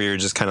maze where you're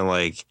just kind of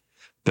like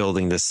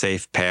building the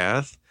safe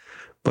path,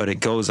 but it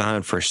goes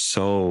on for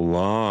so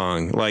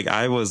long. Like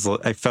I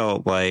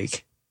felt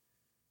like,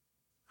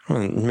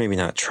 well, maybe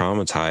not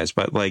traumatized,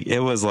 but like it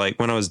was like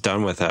when I was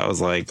done with it, I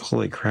was like,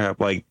 holy crap!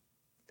 Like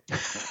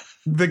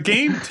The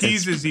game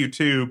teases you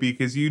too,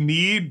 because you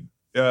need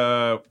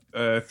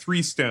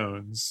 3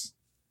 stones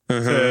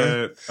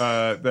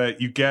that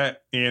you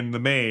get in the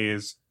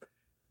maze,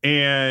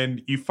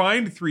 and you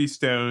find 3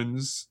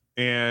 stones,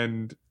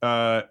 and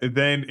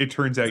then it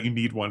turns out you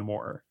need 1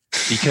 more.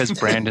 Because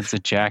Brandon's a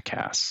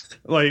jackass.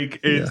 Like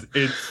it's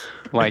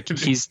Like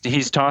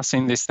he's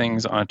tossing these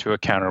things onto a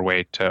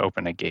counterweight to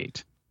open a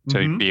gate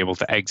to be able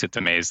to exit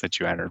the maze that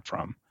you entered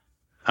from.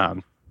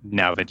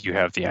 Now that you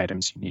have the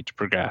items you need to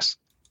progress.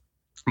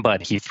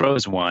 But he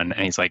throws one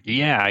and he's like,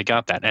 yeah, I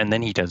got that. And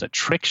then he does a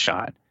trick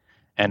shot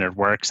and it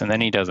works. And then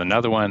he does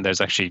another one.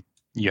 There's actually,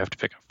 you have to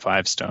pick up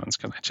 5 stones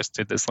because I just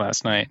did this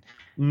last night.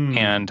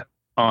 And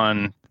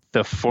on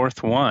the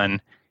 4th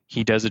one,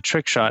 he does a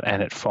trick shot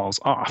and it falls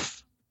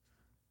off.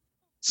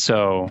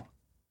 So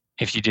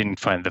if you didn't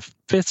find the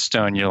 5th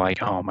stone, you're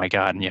like, oh my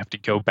God. And you have to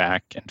go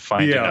back and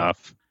find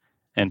enough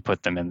and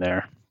put them in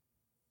there.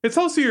 It's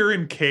also you're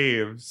in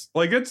caves.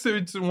 Like it's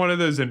one of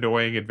those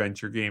annoying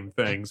adventure game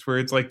things where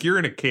it's like you're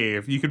in a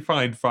cave. You can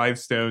find 5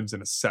 stones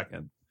in a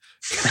second.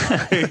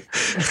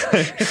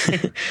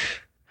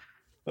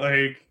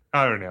 Like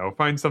I don't know.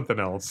 Find something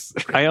else.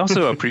 I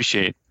also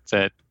appreciate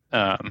that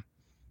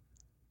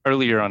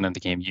earlier on in the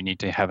game, you need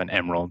to have an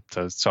emerald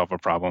to solve a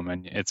problem,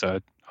 and it's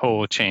a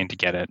whole chain to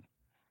get it.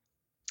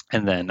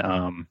 And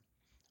then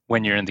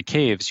when you're in the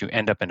caves, you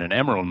end up in an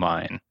emerald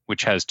mine,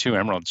 which has 2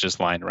 emeralds just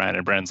lying around.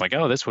 And Brandon's like,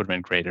 oh, this would have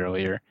been great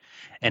earlier.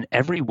 And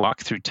every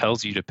walkthrough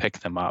tells you to pick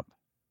them up.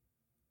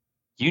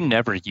 You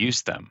never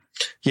use them.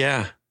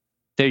 Yeah.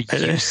 They're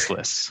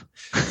useless.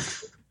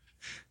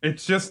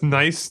 It's just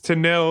nice to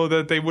know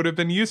that they would have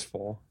been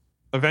useful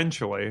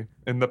eventually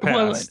in the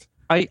past.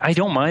 Well, I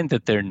don't mind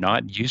that they're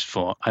not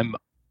useful. I'm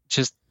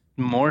just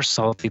more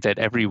salty that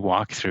every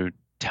walkthrough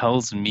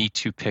tells me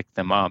to pick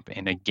them up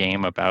in a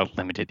game about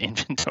limited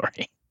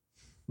inventory.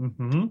 I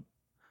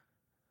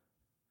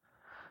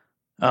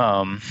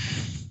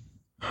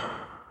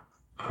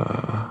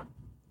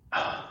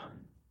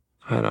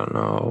don't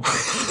know.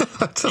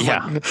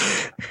 Yeah.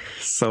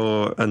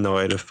 So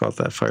annoyed about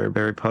that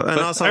Fireberry puzzle. And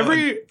also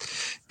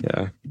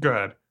yeah. Go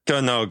ahead.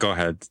 Go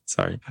ahead.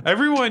 Sorry.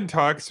 Everyone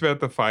talks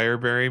about the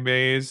Fireberry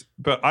maze,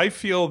 but I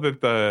feel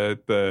that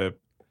the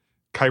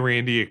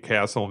Kyrandia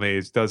Castle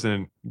maze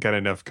doesn't get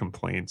enough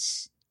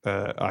complaints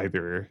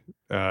either.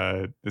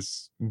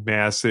 This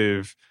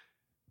massive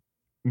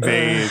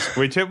maze,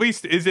 which at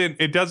least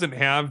it doesn't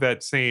have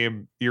that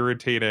same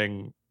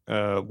irritating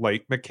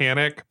light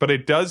mechanic, but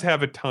it does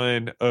have a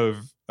ton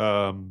of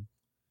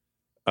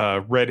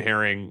red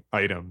herring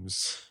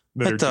items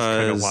that are just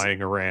kind of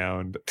lying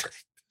around.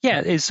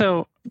 Yeah,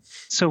 so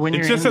when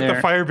it's you're just in that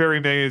there, the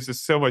Fireberry maze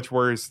is so much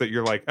worse that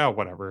you're like, oh,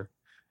 whatever.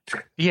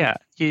 Yeah,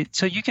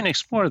 so you can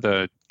explore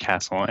the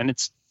castle, and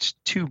it's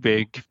too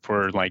big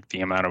for like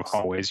the amount of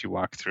hallways you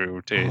walk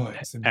through to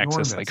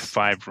access like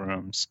 5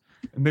 rooms.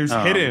 And there's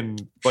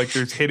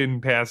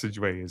hidden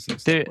passageways and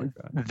stuff like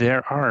that.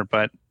 There are,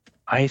 but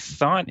I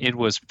thought it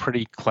was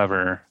pretty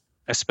clever,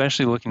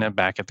 especially looking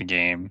back at the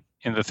game.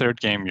 In the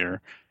 3rd game,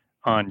 you're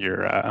on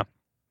your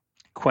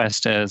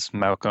quest as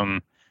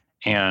Malcolm,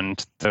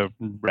 and the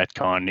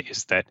retcon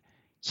is that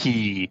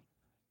he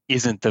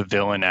isn't the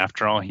villain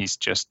after all. He's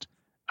just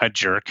a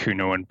jerk who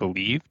no one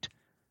believed.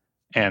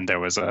 And there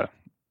was a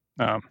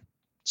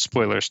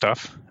spoiler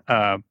stuff.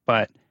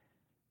 But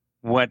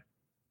what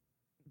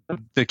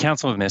the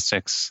Council of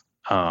Mystics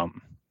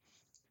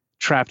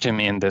trapped him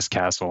in this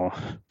castle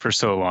for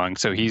so long.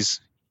 So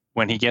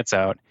when he gets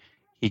out,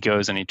 he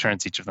goes and he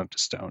turns each of them to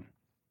stone.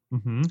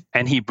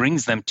 And he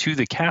brings them to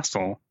the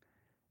castle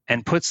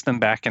and puts them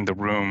back in the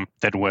room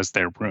that was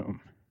their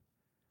room.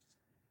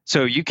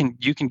 So you can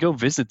go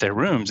visit their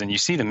rooms and you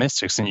see the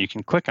mystics and you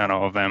can click on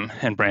all of them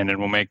and Brandon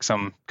will make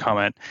some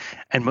comment.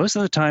 And most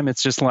of the time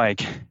it's just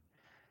like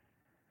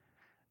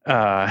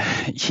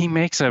he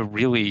makes a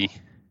really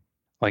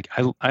like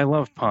I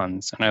love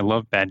puns and I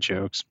love bad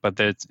jokes, but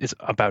it's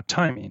about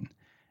timing.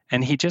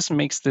 And he just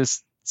makes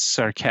this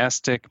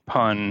sarcastic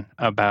pun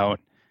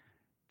about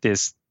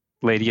this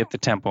lady at the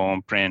temple,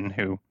 Bryn,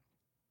 who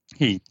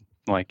he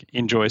like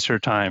enjoys her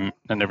time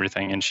and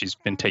everything, and she's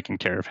been taking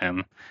care of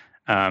him.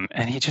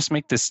 And he just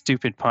make this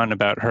stupid pun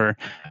about her.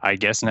 I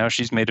guess now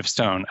she's made of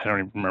stone. I don't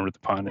even remember the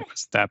pun. It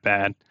was that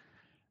bad.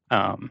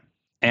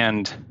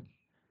 And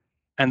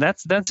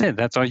that's it.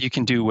 That's all you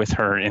can do with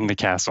her in the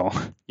castle.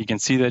 You can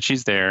see that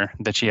she's there,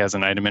 that she has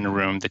an item in a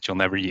room that you'll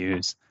never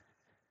use.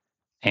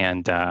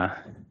 And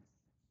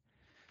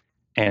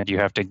and you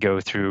have to go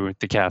through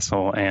the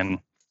castle and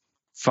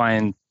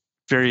find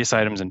various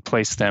items and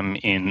place them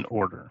in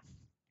order.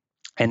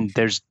 And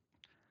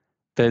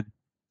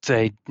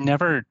they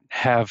never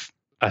have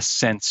a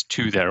sense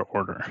to their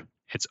order.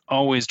 It's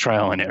always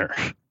trial and error.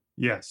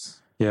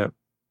 Yes. Yep.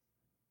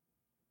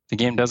 The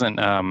game doesn't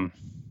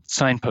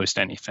signpost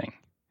anything,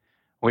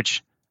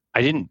 which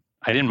I didn't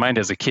mind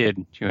as a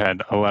kid who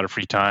had a lot of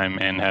free time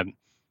and had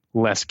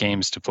less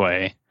games to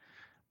play.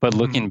 But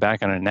looking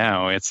back on it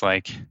now, it's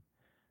like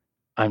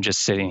I'm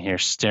just sitting here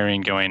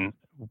staring, going,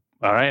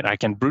 all right, I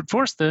can brute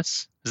force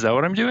this. Is that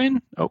what I'm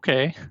doing?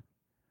 Okay.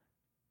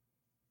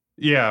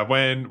 Yeah,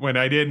 when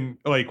I didn't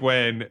like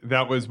when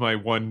that was my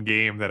one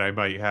game that I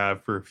might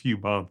have for a few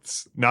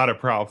months, not a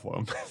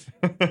problem.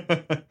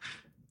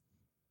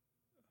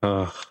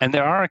 And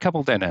there are a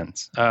couple dead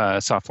ends,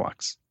 soft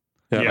locks.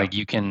 Yeah. Like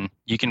you can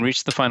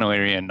reach the final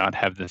area and not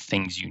have the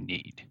things you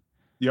need.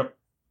 Yep.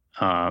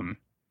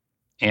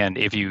 And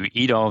if you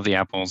eat all of the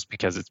apples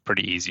because it's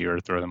pretty easy, or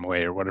throw them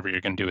away or whatever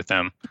you're going to do with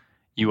them,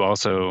 you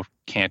also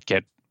can't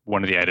get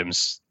one of the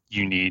items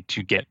you need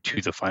to get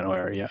to the final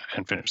area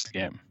and finish the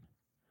game.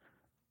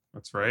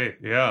 That's right.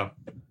 Yeah.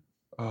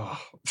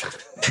 Oh.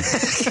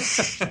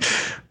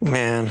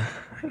 Man.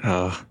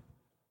 Oh.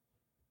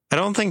 I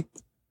don't think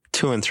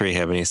 2 and 3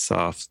 have any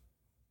soft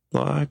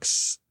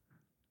locks.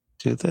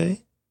 Do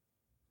they?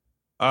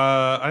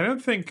 I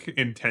don't think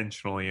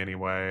intentionally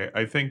anyway.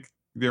 I think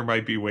there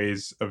might be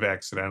ways of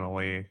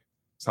accidentally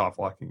soft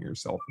locking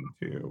yourself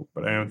into,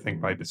 but I don't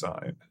think by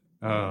design.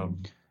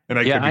 And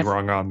I could be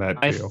wrong on that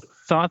too. I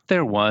thought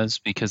there was,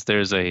 because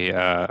there's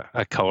a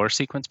color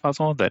sequence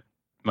puzzle that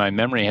my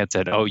memory had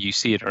said, oh, you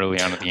see it early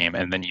on in the game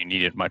and then you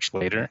need it much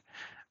later.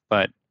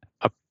 But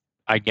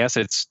I guess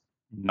it's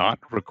not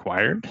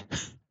required.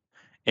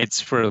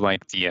 It's for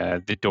like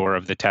the door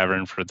of the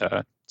tavern for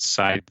the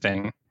side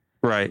thing.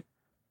 Right.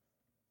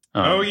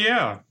 Oh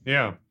yeah.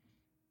 Yeah.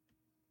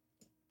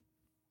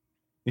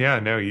 Yeah,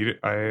 no,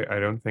 I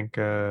don't think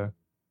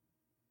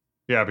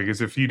yeah,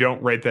 because if you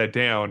don't write that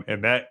down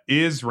and that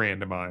is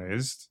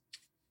randomized,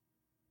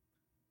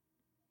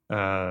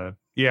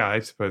 yeah, I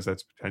suppose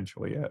that's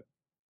potentially it.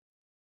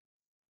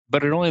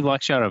 But it only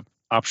locks you out of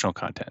optional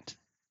content.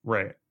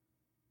 Right.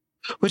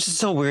 Which is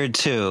so weird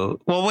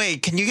too. Well,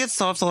 wait, can you get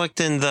soft locked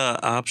in the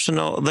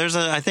optional?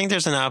 I think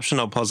there's an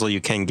optional puzzle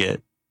you can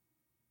get.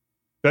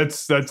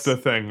 That's the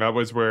thing. That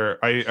was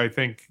where I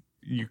think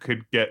you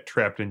could get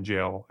trapped in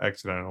jail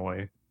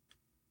accidentally.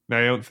 And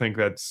I don't think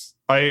that's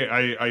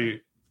I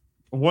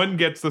one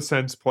gets the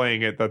sense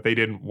playing it that they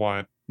didn't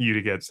want you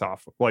to get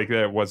soft, like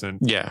that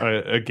wasn't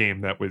a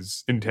game that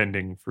was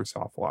intending for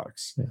soft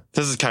locks. Yeah.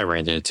 This is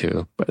Kyrandia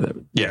too, but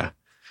yeah.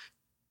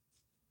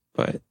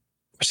 But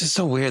it's just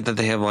so weird that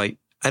they have like,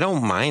 I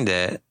don't mind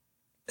it.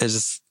 It's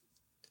just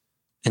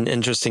an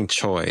interesting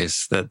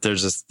choice that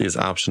there's just these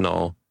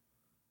optional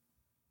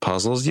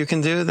puzzles you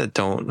can do that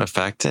don't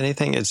affect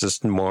anything. It's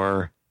just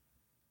more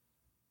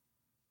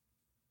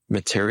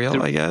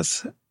material, I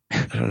guess.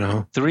 I don't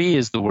know. 3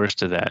 is the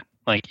worst of that.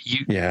 Like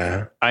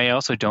I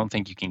also don't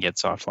think you can get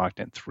soft locked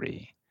in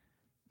 3.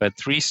 But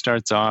 3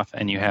 starts off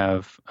and you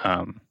have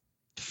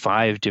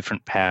 5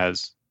 different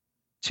paths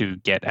to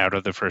get out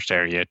of the first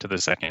area to the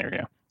second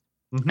area.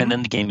 Mm-hmm. And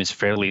then the game is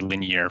fairly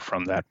linear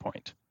from that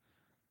point,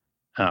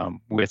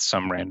 with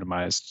some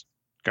randomized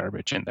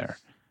garbage in there.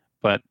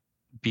 But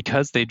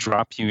because they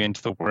drop you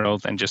into the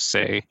world and just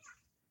say,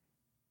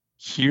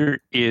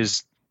 here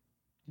is,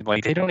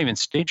 like, they don't even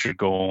state your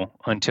goal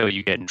until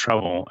you get in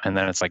trouble. And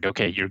then it's like,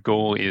 okay, your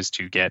goal is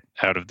to get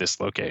out of this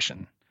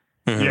location.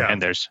 Mm-hmm. Yeah.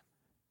 And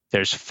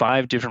there's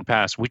 5 different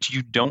paths, which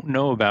you don't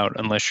know about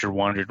unless you're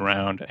wandering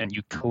around, and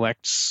you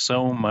collect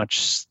so much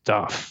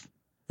stuff.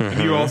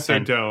 And you also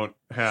don't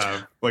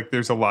have, like,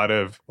 there's a lot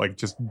of, like,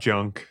 just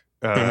junk.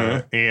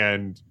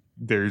 And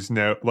there's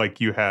no,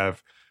 like, you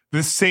have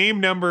the same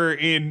number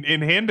in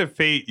Hand of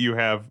Fate, you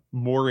have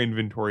more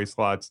inventory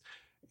slots.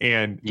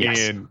 And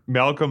in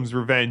Malcolm's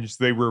Revenge,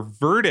 they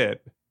revert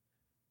it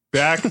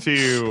back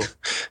to,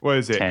 what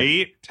is it, 10.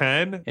 8,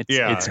 10?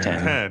 It's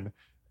 10.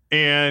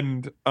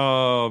 And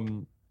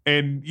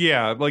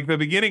yeah, like the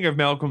beginning of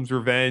Malcolm's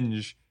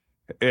Revenge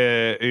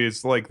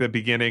is like the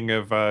beginning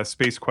of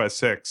Space Quest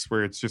 6,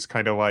 where it's just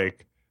kind of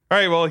like, all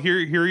right, well, here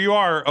you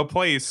are, a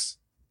place.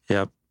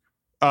 Yep.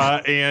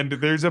 And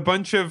there's a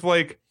bunch of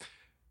like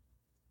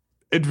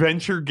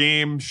adventure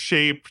game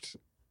shaped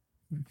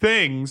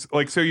things,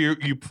 like, so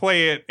you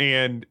play it,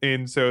 and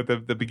so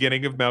the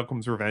beginning of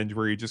Malcolm's Revenge,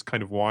 where you're just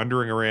kind of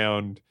wandering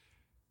around,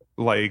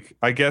 like,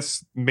 I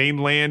guess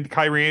mainland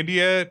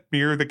Kyrandia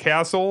near the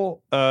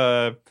castle,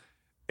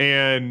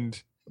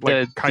 and like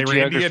the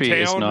Kyrandia geography town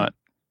is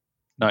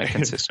not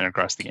consistent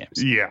across the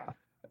games. Yeah.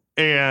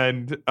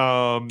 And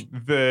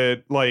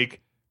the, like,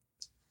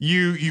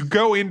 you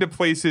go into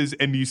places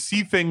and you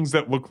see things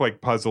that look like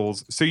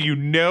puzzles, so you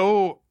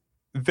know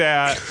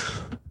that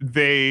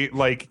they,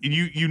 like,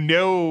 you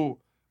know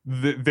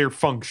their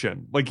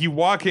function. Like, you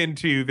walk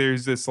into,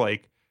 there's this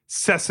like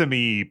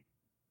sesame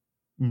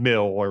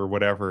mill or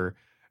whatever,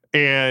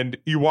 And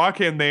you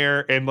walk in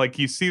there and like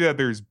you see that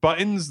there's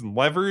buttons and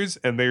levers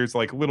and there's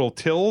like little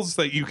tills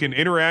that you can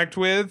interact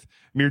with.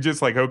 And you're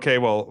just like, okay,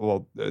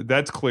 well,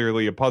 that's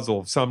clearly a puzzle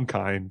of some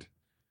kind.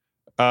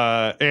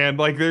 And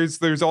like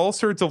there's all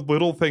sorts of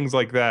little things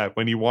like that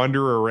when you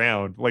wander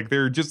around. Like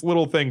there are just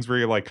little things where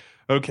you're like,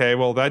 okay,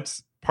 well,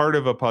 that's part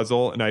of a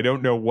puzzle and I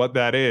don't know what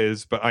that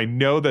is, but I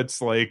know that's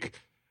like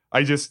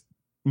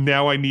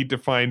now I need to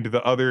find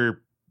the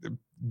other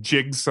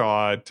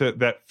jigsaw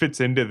that fits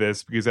into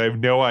this because I have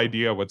no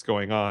idea what's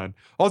going on.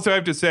 Also, I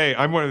have to say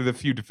I'm one of the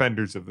few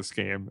defenders of this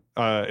game.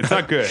 It's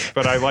not good,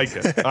 but I like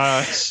it.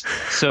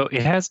 So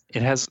it has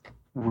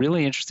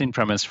really interesting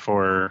premise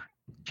for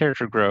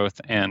character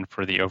growth and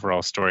for the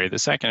overall story. The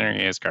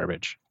secondary is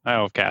garbage.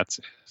 Isle of Cats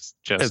is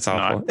just It's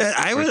awful.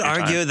 I would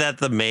argue that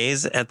the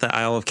maze at the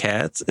Isle of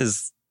Cats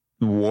is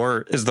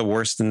the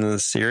worst in the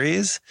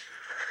series,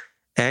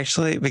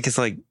 actually, because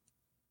like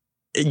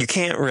you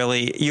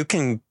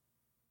can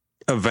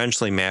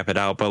eventually map it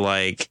out, but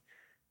like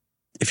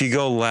if you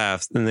go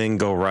left and then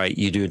go right,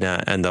 you do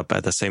not end up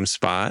at the same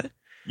spot.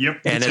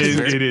 Yep, and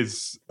it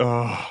is.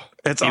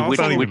 It's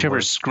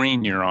whichever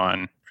screen you're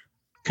on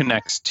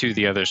connects to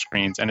the other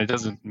screens, and it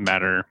doesn't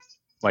matter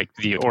like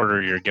the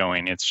order you're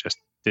going. It's just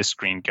this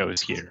screen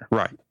goes here,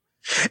 right?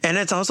 And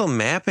it's also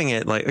mapping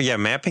it. Like, yeah,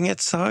 mapping it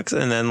sucks,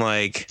 and then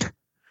like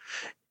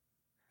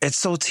it's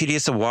so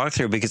tedious to walk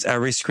through because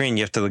every screen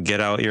you have to get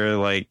out your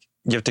like.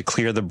 You have to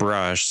clear the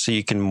brush so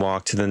you can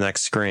walk to the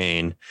next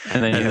screen.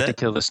 And then you have to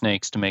kill the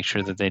snakes to make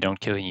sure that they don't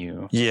kill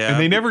you. Yeah. And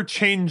they never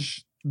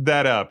change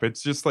that up.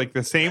 It's just like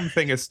the same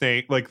thing as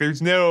snake. Like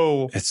there's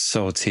no... It's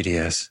so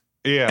tedious.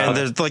 Yeah. And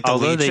there's like the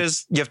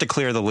leeches. You have to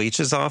clear the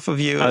leeches off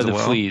of you as the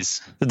well.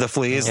 Fleas. The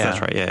fleas? Yeah.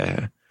 That's right.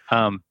 Yeah.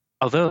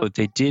 Although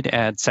they did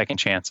add second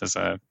chance as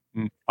a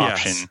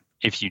option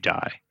if you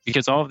die.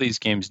 Because all of these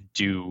games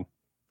do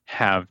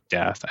have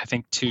death. I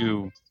think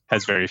 2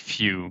 has very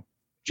few.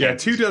 Yeah,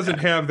 2 doesn't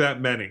have that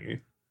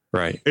many.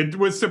 Right. It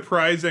was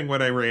surprising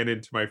when I ran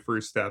into my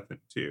first death in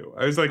 2.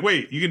 I was like,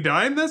 wait, you can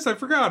die in this? I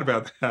forgot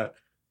about that.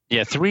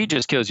 Yeah, 3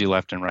 just kills you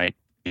left and right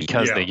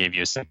because they gave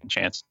you a second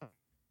chance.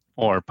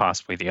 Or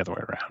possibly the other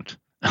way around.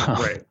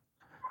 Right.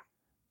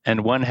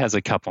 And 1 has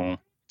a couple,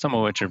 some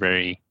of which are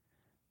very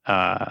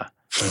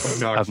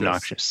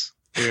obnoxious.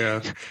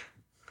 Yeah.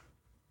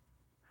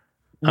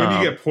 When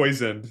you get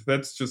poisoned,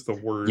 that's just the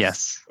worst.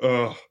 Yes.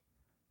 Ugh.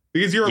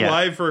 Because you're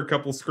alive for a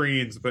couple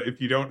screens, but if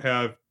you don't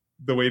have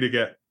the way to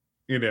get,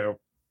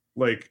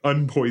 like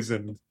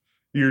unpoisoned,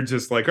 you're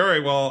just like, all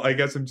right, well, I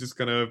guess I'm just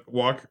going to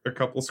walk a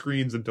couple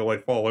screens until I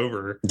fall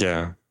over.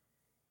 Yeah.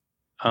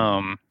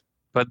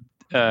 But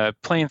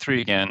playing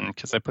 3 again,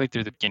 because I played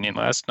through the beginning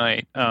last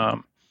night,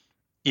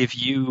 if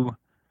you've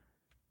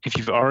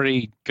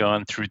already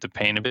gone through the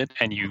pain of it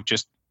and you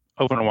just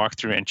open a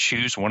walkthrough and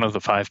choose one of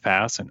the 5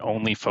 paths and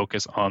only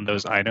focus on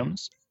those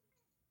items,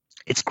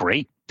 it's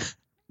great.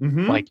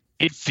 Mm-hmm. Like,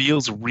 it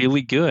feels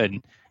really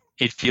good.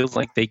 It feels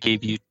like they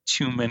gave you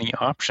too many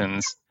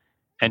options,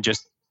 and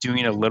just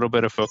doing a little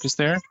bit of focus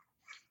there.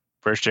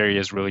 First area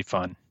is really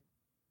fun.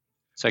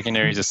 Second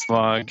area is a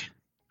slog.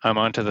 I'm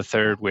on to the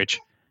third, which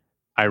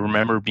I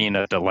remember being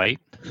a delight.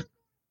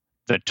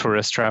 The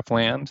tourist trap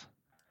land.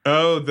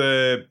 Oh,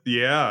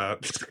 yeah.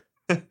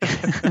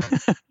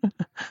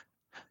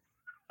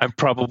 I'm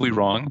probably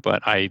wrong,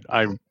 but I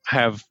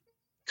have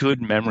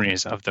good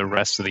memories of the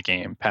rest of the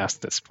game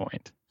past this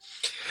point.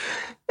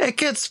 It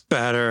gets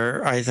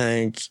better, I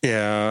think.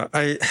 Yeah.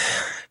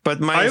 But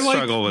my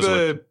struggle was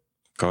with...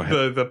 Go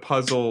ahead. The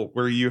puzzle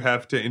where you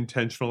have to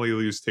intentionally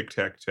lose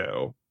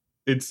tic-tac-toe.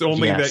 It's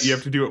only that you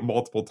have to do it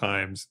multiple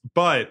times.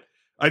 But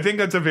I think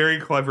that's a very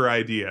clever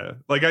idea.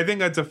 Like, I think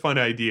that's a fun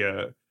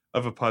idea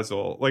of a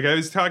puzzle. Like, I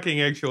was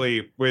talking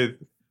actually with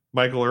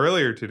Michael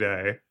earlier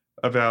today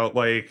about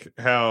like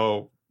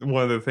how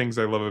one of the things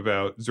I love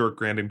about Zork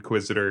Grand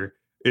Inquisitor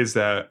is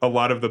that a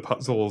lot of the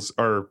puzzles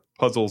are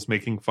puzzles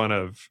making fun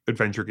of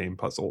adventure game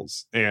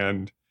puzzles.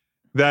 And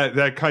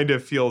that kind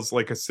of feels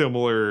like a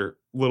similar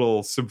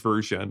little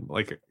subversion.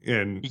 Like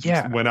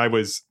when I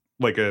was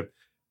like a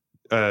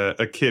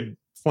kid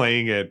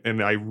playing it,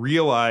 and I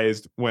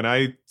realized when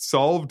I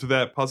solved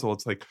that puzzle,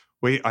 it's like,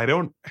 wait, I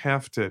don't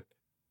have to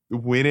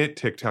win it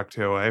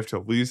tic-tac-toe, I have to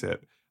lose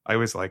it. I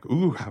was like,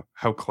 ooh,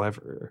 how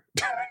clever.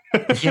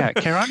 Yeah,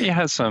 Kyrandia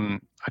has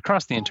some,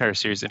 across the entire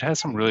series, it has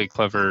some really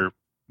clever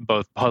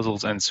both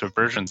puzzles and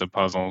subversions of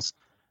puzzles.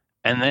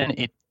 And then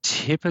it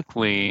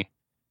typically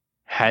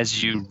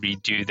has you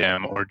redo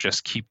them or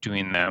just keep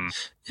doing them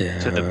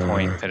to the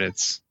point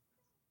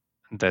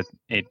that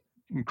it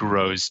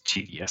grows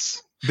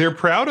tedious. They're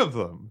proud of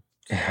them.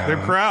 Yeah, they're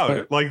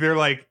proud. Like, they're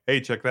like,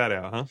 hey, check that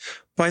out, huh?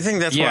 But I think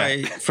that's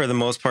why, for the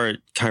most part,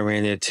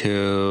 Kyrandia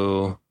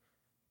 2,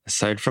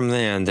 aside from the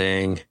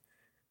ending,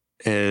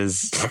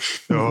 is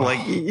like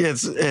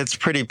it's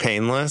pretty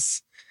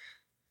painless.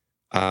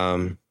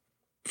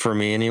 For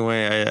me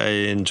anyway,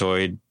 I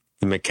enjoyed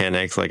the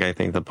mechanics. Like, I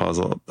think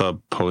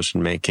the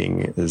potion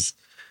making is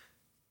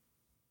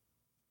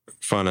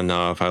fun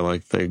enough. I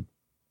like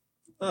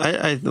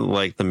I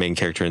like the main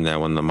character in that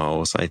one the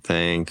most, I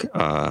think.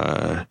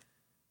 I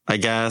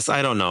guess.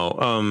 I don't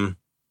know.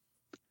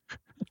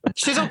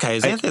 She's okay.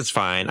 It's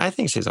fine. I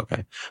think she's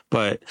okay.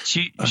 But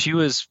she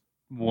was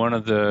one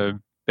of the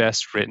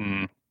best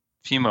written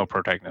female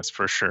protagonists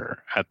for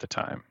sure at the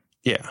time.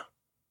 yeah.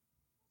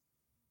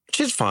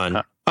 She's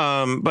fun.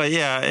 But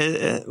yeah,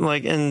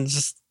 and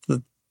just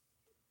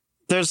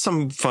there's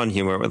some fun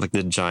humor with like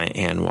the giant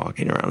hand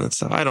walking around and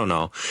stuff. I don't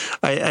know.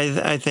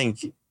 I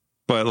think,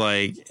 but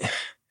like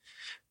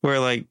where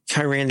like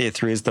Kyrandia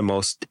 3 is the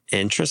most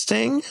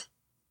interesting,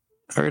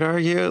 I would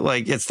argue.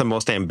 Like it's the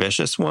most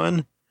ambitious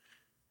one.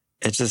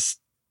 It's just,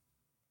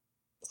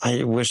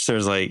 I wish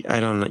there's like, I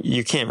don't know,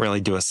 you can't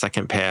really do a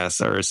second pass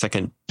or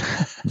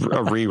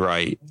a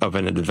rewrite of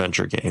an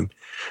adventure game.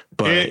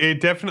 But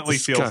it definitely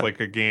feels like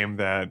a game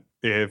that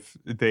if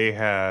they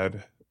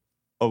had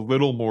a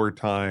little more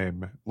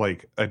time,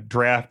 like a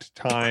draft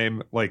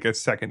time, like a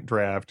second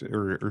draft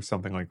or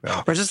something like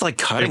that. Or just like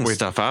cutting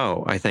stuff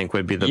out, I think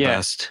would be the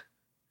best.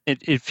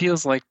 It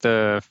feels like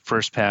the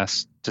first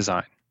pass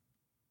design.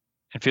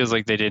 It feels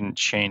like they didn't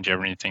change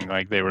everything.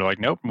 Like they were like,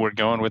 nope, we're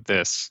going with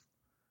this.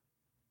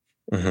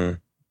 Mm-hmm.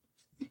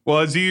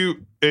 Well,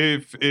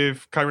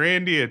 if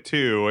Kyrandia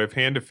 2, if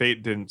Hand of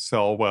Fate didn't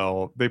sell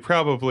well, they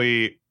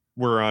probably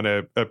were on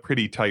a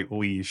pretty tight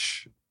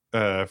leash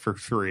for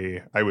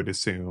 3, I would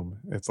assume.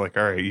 It's like,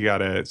 all right, you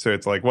gotta, so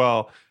it's like,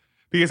 well,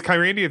 because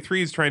Kyrandia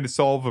 3 is trying to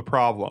solve a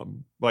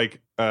problem.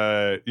 Like,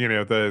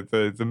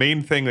 the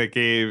main thing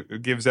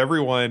that gives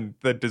everyone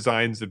that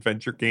designs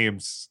adventure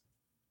games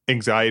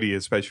anxiety,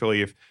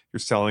 especially if you're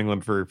selling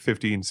them for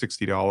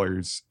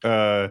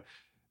 $50-$60,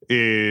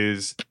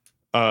 is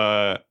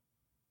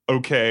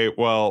okay,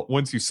 well,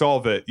 once you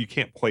solve it, you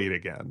can't play it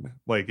again.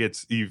 Like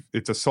it's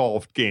a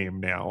solved game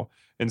now.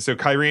 And so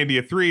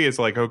Kyrandia 3 is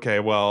like, okay,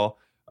 well,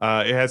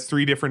 it has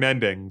 3 different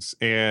endings,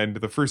 and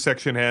the first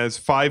section has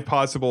 5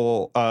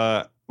 possible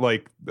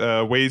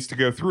ways to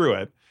go through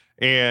it.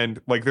 And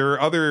like there are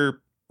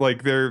other,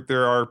 like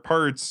there are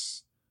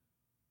parts,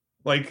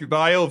 like the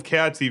Isle of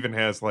Cats even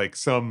has like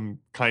some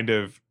kind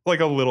of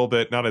like a little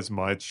bit, not as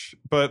much,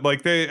 but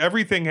like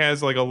everything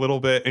has like a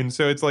little bit. And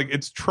so it's like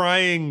it's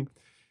trying,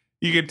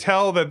 you could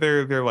tell that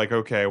they're like,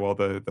 okay, well,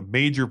 the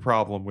major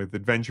problem with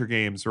adventure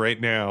games right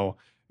now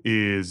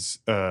is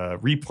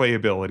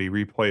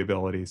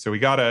replayability. So we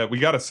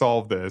gotta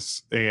solve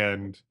this.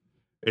 And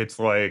it's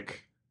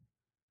like,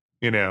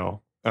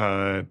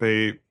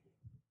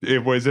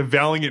 it was a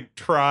valiant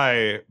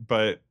try,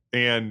 but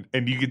and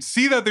you could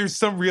see that there's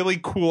some really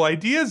cool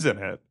ideas in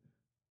it.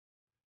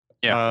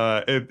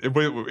 Yeah, it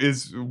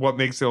is what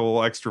makes it a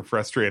little extra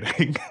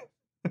frustrating.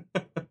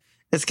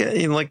 It's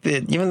getting like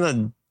even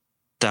the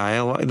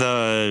dialogue,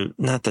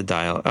 not the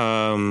dialogue.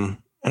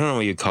 I don't know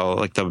what you call it,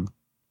 like the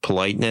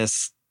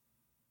politeness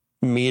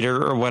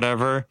meter or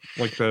whatever,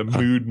 like the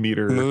mood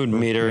meter.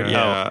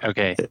 Yeah. Oh,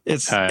 okay.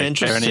 It's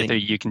interesting.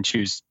 You can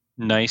choose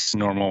nice,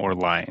 normal, or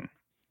lying.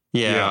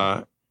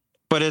 Yeah.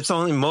 But it's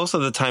only, most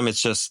of the time it's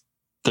just,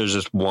 there's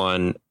just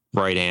one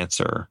right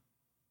answer.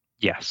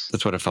 Yes.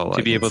 That's what it felt like.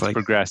 To be able to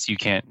progress, you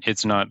can't,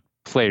 it's not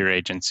player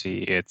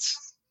agency,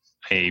 it's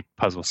a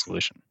puzzle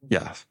solution.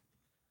 Yeah.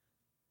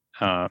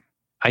 I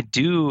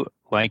do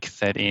like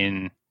that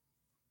in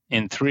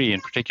 3 in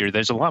particular,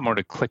 there's a lot more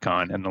to click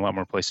on and a lot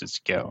more places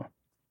to go.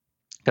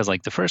 Because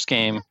like the first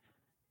game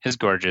is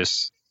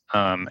gorgeous,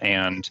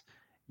 and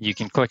you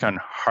can click on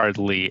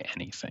hardly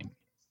anything.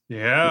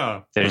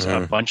 Yeah. There's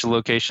a bunch of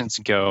locations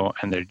to go,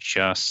 and they're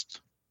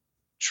just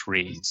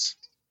trees.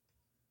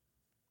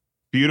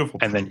 Beautiful.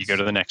 And then you go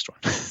to the next one.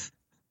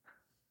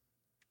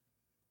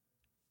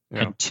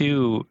 Yeah. And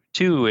two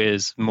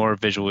is more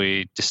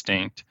visually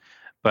distinct,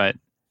 and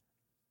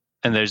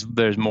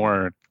there's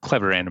more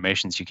clever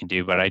animations you can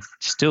do, but I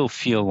still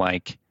feel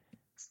like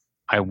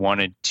I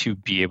wanted to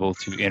be able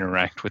to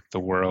interact with the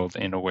world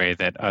in a way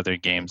that other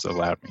games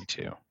allowed me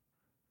to.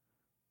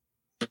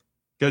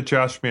 Get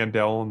Josh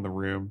Mandel in the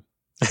room.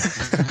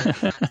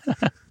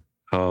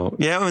 Oh,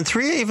 yeah. And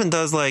 3 even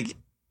does like,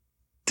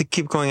 to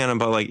keep going on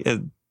about like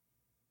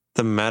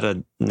the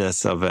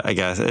meta-ness of it, I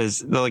guess,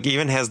 is like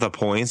even has the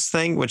points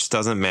thing, which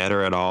doesn't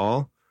matter at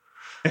all.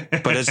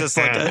 But it's just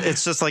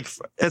like,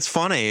 it's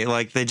funny.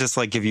 Like they just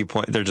like give you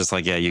points. They're just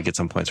like, yeah, you get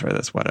some points for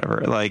this,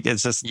 whatever. Like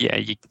it's just, yeah,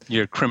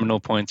 your criminal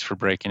points for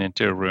breaking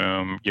into a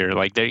room. You're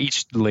like, they're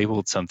each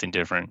labeled something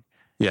different.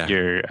 yeah.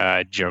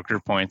 Your Joker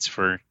points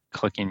for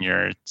clicking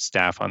your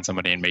staff on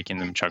somebody and making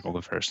them chuckle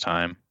the first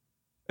time.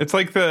 It's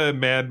like the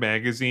Mad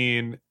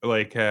Magazine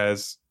like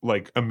has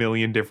like a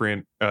million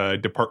different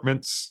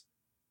departments,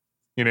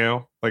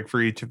 like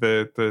for each of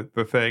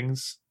the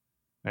things.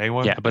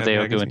 Anyone? Yeah, but Mad they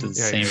all Magazine? go into the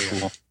same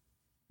pool.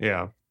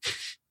 Yeah.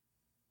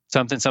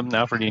 Something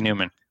Alfred E.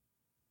 Newman.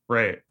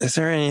 Right. Is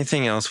there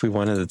anything else we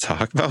wanted to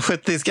talk about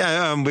with these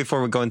guys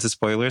before we go into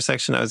spoiler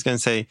section? I was going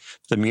to say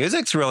the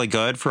music's really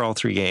good for all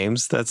 3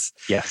 games. That's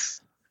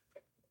Yes.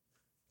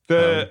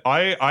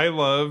 I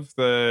love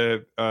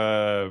the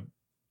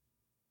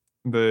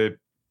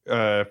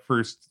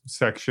first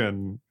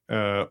section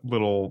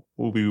little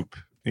loop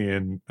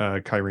in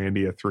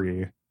Kyrandia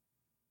 3.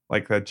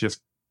 Like that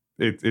just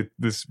it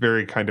this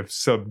very kind of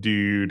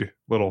subdued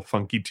little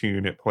funky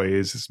tune it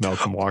plays as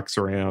Malcolm walks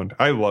around.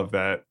 I love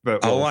that.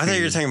 Oh, I thought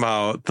you were talking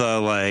about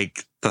the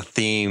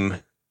theme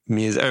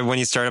music when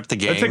you start up the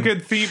game. That's a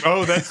good theme.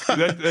 Oh, that's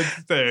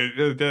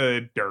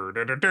the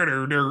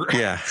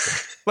yeah.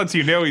 Lets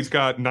you know he's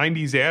got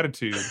 90s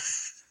attitude.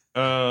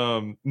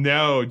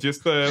 No,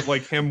 just the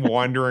like him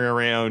wandering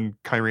around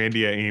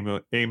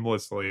Kyrandia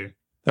aimlessly.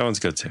 That one's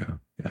good too.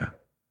 Yeah.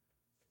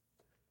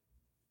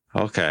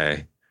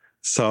 Okay.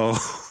 So,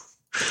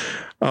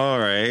 all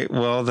right.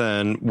 Well,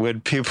 then,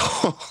 would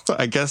people,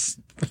 I guess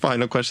the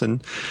final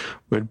question,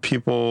 would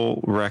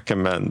people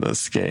recommend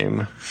this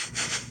game?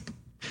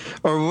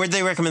 Or would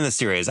they recommend the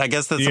series? I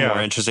guess that's a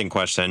more interesting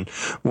question.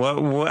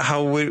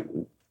 How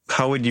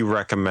would you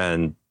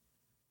recommend,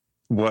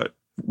 what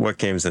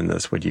games in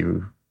this would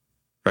you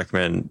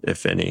recommend,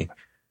 if any?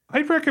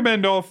 I'd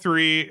recommend all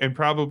 3 and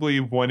probably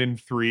 1 and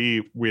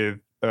 3 with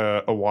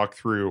a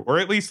walkthrough, or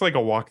at least like a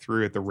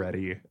walkthrough at the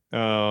ready.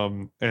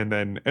 And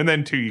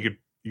then 2 you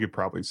could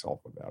probably solve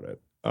without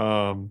it.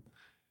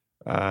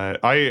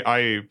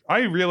 I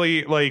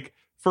really like,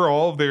 for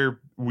all of their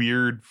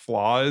weird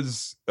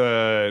flaws,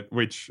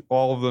 which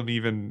all of them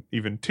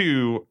even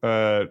 2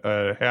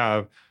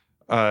 have,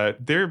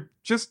 they're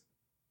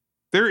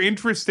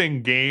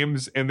interesting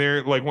games, and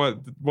they're like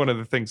one of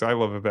the things I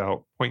love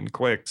about point and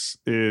clicks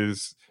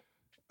is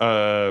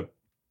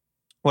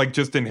like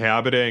just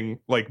inhabiting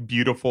like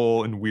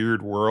beautiful and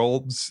weird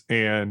worlds.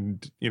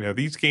 And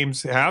these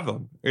games have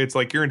them. It's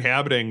like you're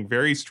inhabiting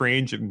very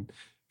strange and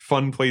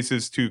fun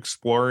places to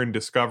explore and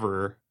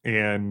discover,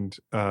 and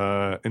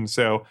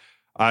so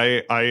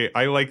I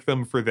like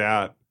them for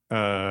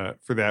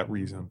that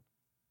reason.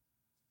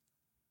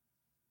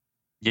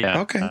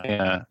 Yeah.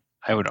 Okay.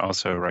 I would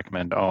also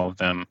recommend all of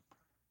them.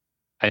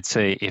 I'd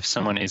say if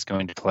someone is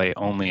going to play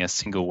only a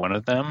single one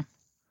of them,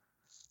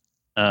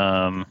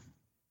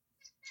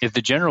 if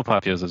the general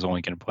populace is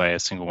only going to play a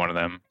single one of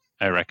them,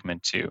 I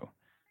recommend 2.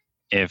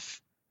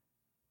 If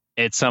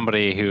it's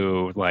somebody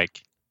who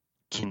like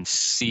can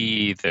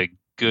see the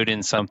good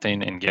in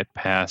something and get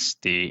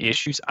past the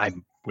issues, I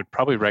would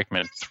probably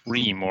recommend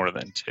 3 more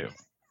than 2.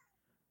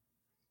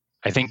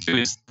 I think 2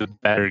 is the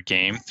better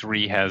game.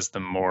 3 has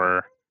the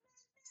more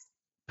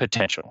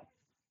potential.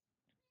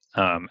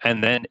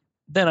 And then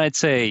I'd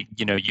say,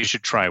 you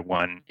should try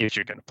 1 if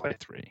you're going to play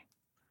 3.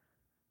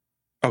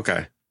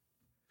 Okay.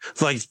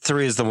 Like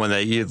 3 is the one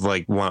that you'd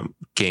like want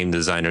game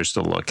designers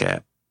to look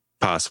at,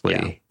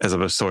 possibly as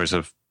a source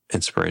of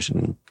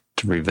inspiration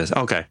to revisit.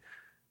 Okay.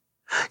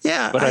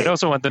 Yeah. But I'd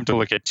also want them to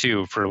look at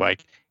 2 for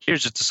like,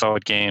 here's just a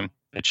solid game.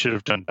 It should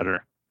have done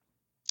better.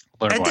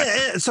 Learn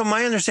why. So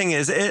my understanding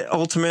is it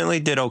ultimately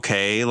did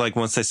okay. Like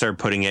once they started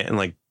putting it in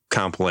like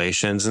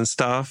compilations and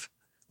stuff,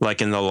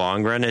 like in the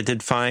long run, it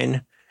did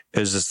fine. It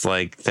was just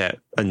like that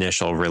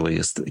initial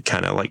release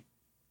kind of like,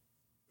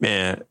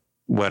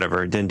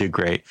 whatever, it didn't do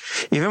great.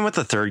 Even with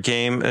the 3rd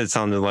game, it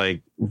sounded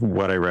like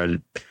what I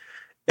read,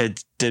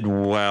 it did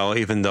well,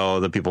 even though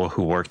the people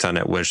who worked on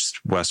it wished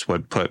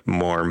Westwood put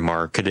more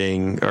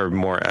marketing or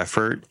more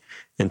effort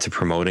into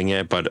promoting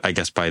it. But I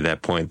guess by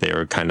that point, they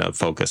were kind of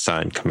focused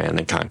on Command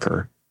and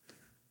Conquer.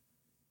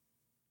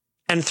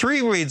 And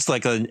 3 reads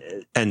like an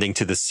ending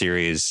to the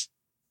series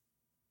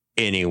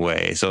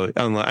anyway. So,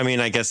 I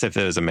mean, I guess if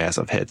it was a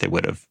massive hit, they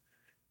would have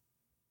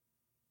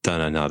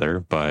done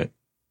another, but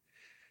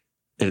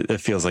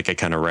it feels like it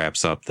kind of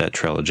wraps up that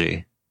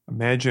trilogy.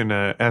 Imagine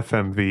a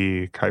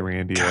FMV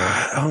Kyrandia.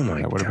 God, oh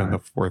my God. That would have been the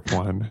 4th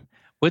one.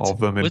 All of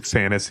them in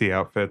fantasy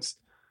outfits.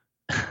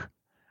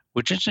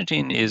 What's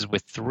interesting is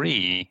with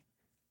 3,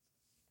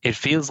 it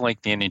feels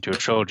like the ending to a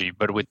trilogy,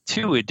 but with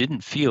 2, it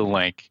didn't feel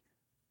like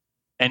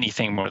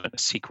anything more than a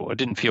sequel. It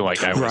didn't feel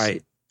like I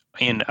was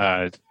in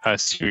a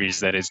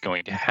series that is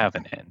going to have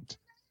an end.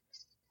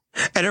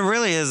 And it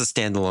really is a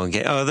standalone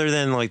game, other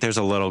than like there's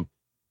a little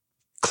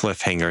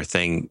cliffhanger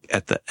thing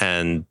at the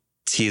end,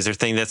 teaser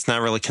thing that's not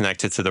really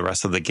connected to the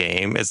rest of the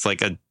game. It's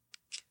like a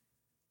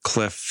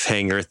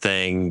cliffhanger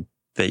thing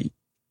that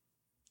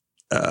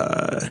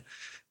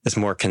is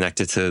more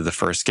connected to the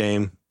first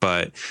game.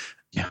 But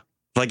yeah,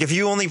 like if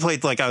you only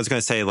played, like I was going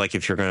to say, like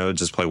if you're going to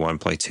just play 1,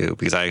 play 2,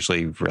 because I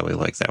actually really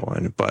like that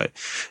one.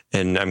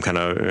 And I'm kind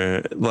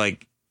of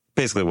like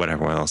basically what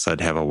everyone else said,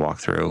 have a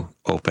walkthrough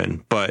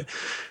open. But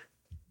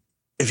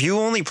if you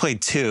only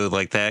played 2,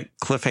 like that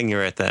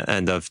cliffhanger at the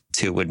end of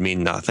 2 would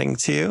mean nothing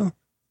to you.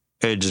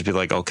 It'd just be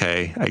like,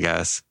 okay, I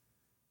guess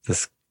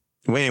this.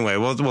 Well, anyway,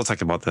 we'll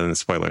talk about that in the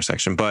spoiler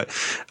section. But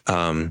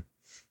all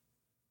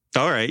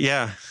right,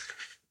 yeah.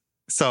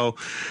 So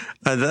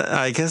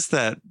I guess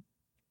that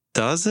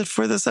does it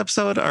for this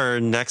episode. Our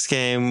next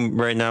game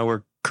right now,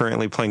 we're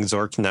currently playing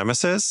Zork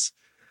Nemesis.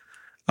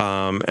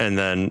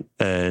 And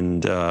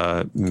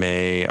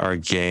May, our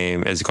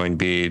game is going to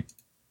be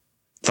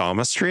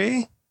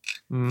Thaumastery.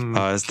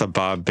 It's the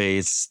Bob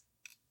Bates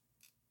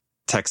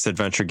text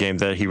adventure game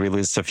that he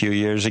released a few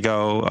years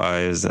ago.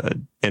 Is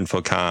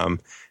Infocom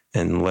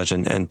and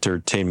Legend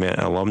Entertainment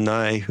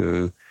alumni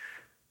who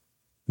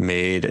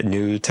made a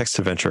new text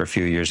adventure a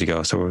few years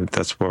ago. So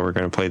that's what we're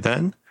going to play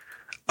then.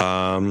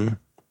 And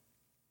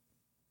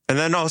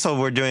then also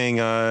we're doing,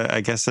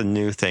 I guess, a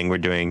new thing we're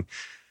doing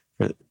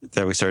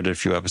that we started a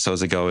few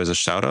episodes ago is a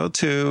shout out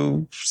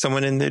to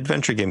someone in the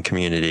adventure game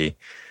community.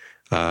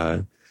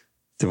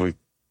 We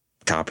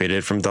copied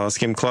it from DOS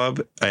Game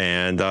Club.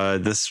 And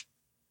this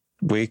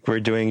week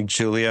we're doing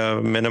Julia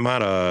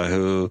Minamata,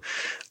 who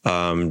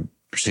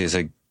she's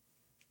a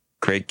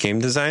great game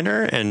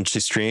designer and she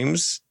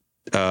streams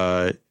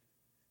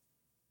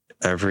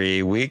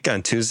every week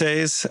on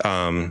Tuesdays.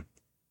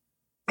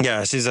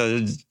 Yeah, she's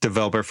a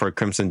developer for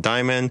Crimson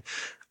Diamond.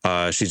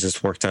 She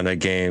just worked on a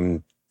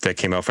game that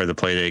came out for the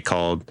Playdate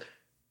called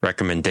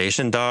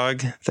Recommendation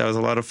Dog. That was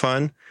a lot of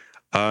fun.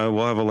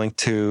 We'll have a link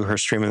to her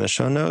stream in the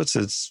show notes.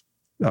 She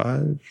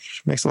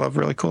makes a lot of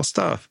really cool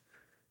stuff.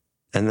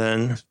 And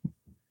then,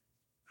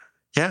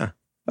 yeah.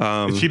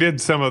 She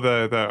did some of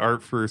the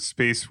art for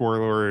Space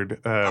Warlord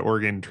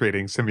Organ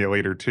Trading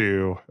Simulator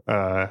 2,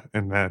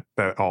 and that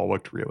all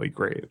looked really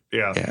great.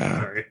 Yeah.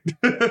 Sorry.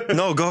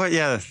 No, go ahead.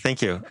 Yeah,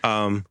 thank you.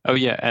 Oh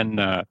yeah, and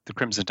the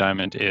Crimson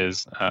Diamond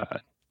is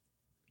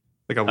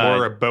like a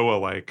Laura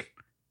Boa-like.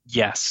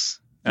 Yes.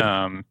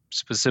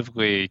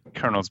 Specifically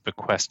Colonel's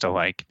Bequest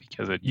alike,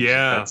 because it uses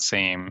that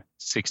same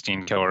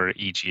 16 color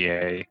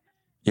EGA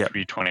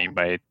 320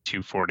 by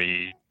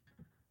 240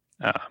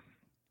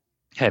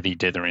 heavy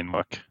dithering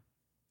look.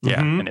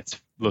 Yeah. And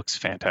it looks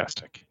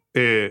fantastic.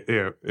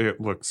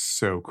 It looks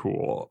so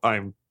cool.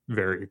 I'm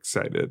very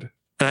excited.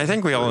 And I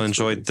think we all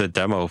enjoyed the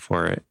demo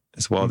for it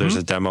as well. There's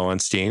a demo on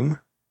Steam.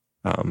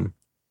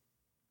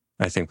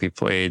 I think we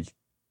played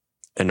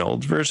an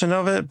old version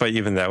of it, but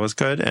even that was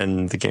good.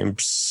 And the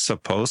game's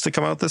supposed to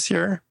come out this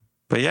year.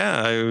 But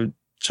yeah, I would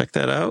check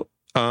that out.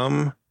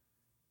 And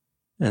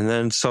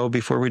then, so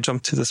before we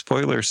jump to the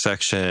spoiler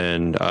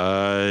section,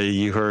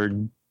 you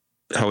heard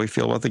how we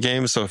feel about the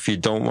game. So if you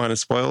don't want to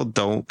spoil,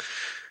 don't.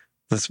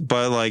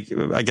 But like,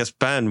 I guess,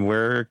 Ben,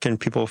 where can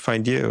people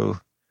find you?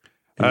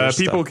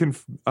 People can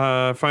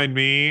find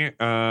me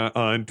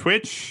on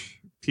Twitch,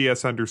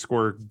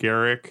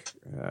 ps_Garrick,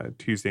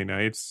 Tuesday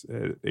nights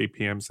at 8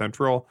 p.m.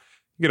 Central.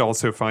 You can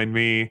also find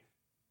me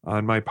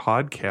on my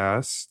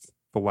podcast,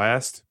 The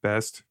Last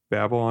Best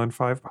Babylon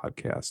 5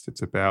 podcast.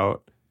 It's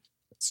about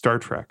Star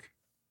Trek.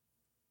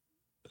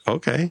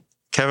 Okay.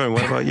 Kevin,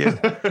 what about you?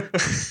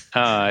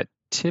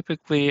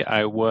 Typically,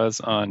 I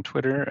was on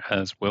Twitter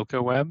as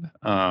WilcoWeb.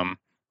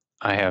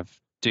 I have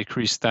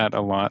decreased that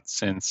a lot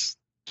since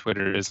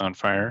Twitter is on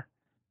fire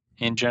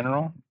in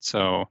general.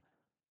 So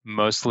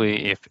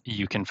mostly if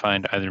you can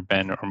find either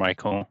Ben or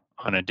Michael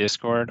on a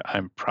Discord,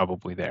 I'm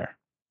probably there.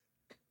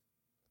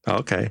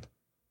 Okay.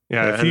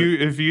 Yeah,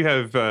 if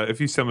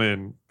you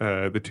summon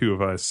the two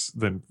of us,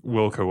 then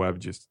WilcoWeb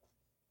just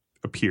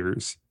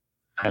appears.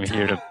 I'm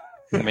here to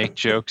make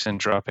jokes and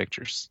draw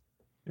pictures.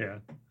 Yeah.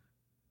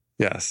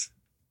 Yes.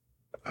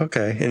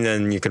 Okay. And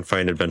then you can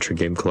find Adventure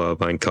Game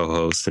Club on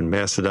co-host and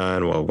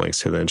Mastodon. We'll have links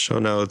to that in show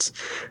notes,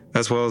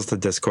 as well as the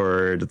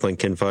Discord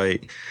link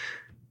invite.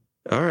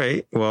 All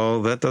right.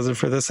 Well, that does it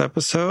for this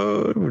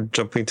episode. We're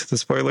jumping to the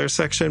spoiler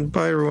section.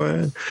 Bye,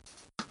 everyone.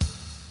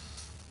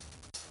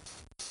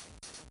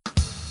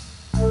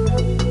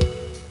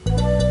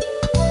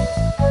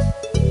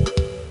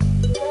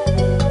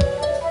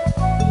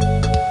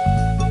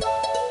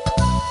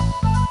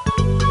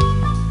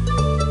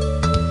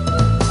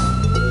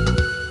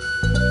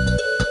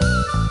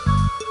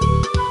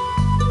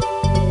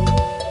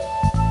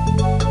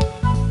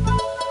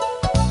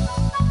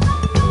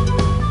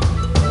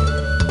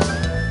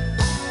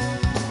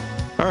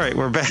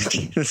 We're back.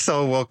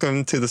 So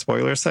welcome to the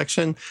spoiler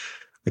section.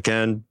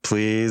 Again,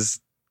 please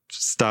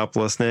stop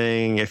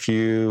listening if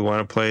you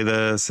want to play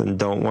this and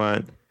don't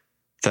want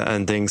the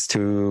endings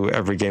to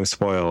every game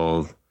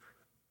spoiled.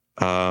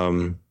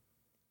 Yeah,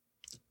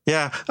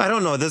 I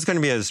don't know. This is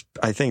going to be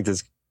I think this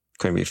is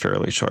going to be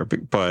fairly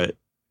short, but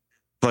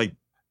like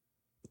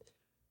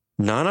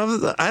none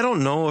of the, I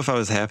don't know if I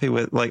was happy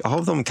with, like, all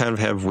of them kind of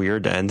have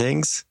weird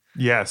endings.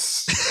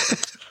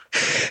 Yes.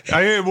 All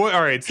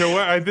right.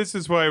 So this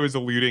is what I was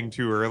alluding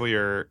to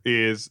earlier,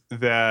 is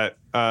that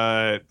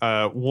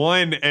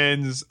one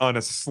ends on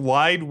a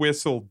slide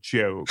whistle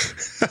joke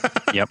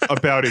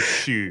about his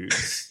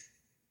shoes.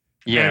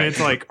 Yeah. And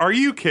it's like, are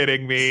you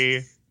kidding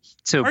me?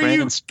 So are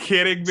you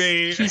kidding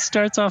me? He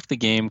starts off the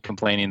game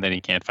complaining that he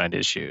can't find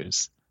his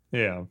shoes.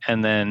 Yeah.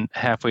 And then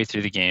halfway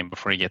through the game,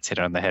 before he gets hit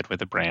on the head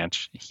with a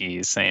branch,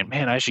 he's saying,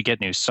 man, I should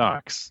get new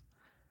socks.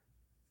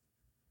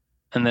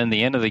 And then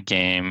the end of the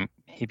game,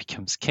 he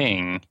becomes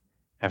king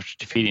after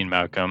defeating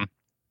Malcolm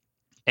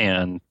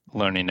and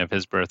learning of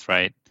his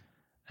birthright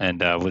and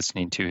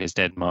listening to his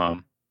dead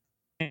mom.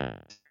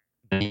 And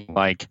he's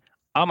like,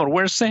 I'm going to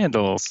wear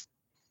sandals.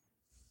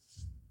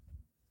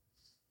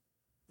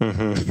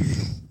 Mm-hmm.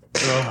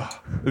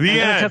 The and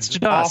end. Cuts to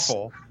DOS.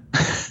 Awful.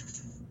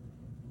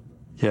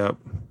 Yep.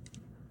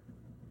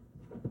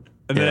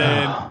 And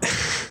then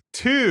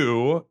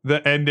two,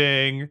 the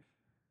ending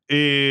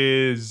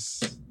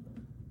is...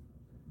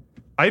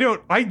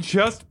 I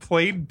just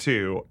played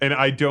 2 and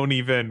I don't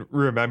even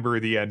remember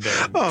the ending.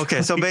 Oh,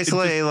 okay. So Like, it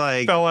basically, just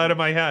like, fell out of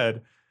my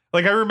head.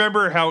 Like, I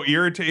remember how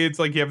irritated. It's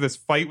like you have this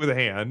fight with a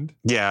hand,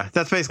 yeah,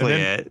 that's basically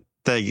And then- it.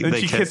 They and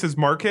she kisses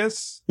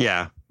Marcus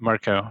Yeah,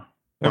 Marco.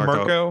 and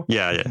Marco.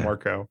 Yeah, yeah.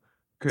 Marco.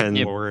 Good And-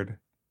 lord.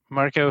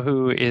 Marco,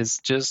 who is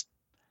just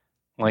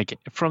like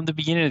from the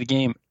beginning of the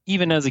game,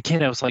 even as a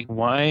kid, I was like,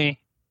 why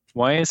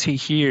is he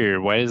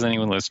here? Why is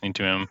anyone listening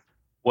to him?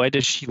 Why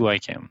does she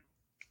like him?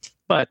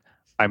 But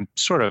I'm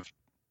sort of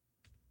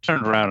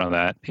turned around on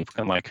that. People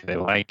can like who they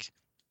like,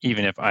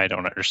 even if I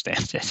don't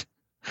understand it.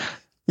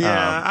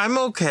 Yeah, I'm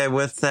okay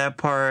with that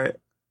part.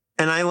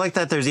 And I like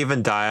that there's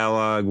even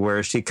dialogue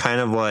where she kind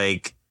of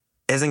like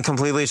isn't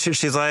completely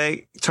she's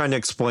like trying to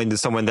explain to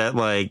someone that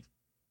like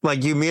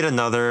you meet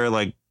another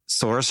like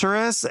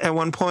sorceress at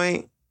one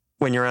point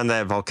when you're on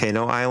that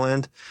volcano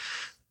island.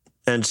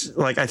 And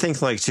like I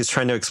think like she's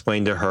trying to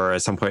explain to her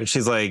at some point.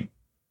 She's like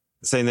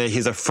saying that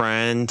he's a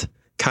friend,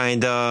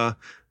 kinda,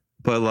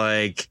 but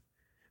like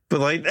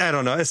I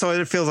don't know. So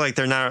it feels like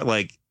they're not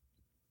like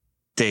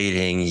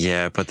dating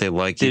yet, but they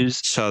like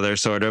each other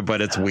sort of,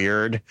 but it's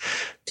weird.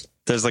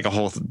 There's like a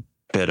whole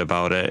bit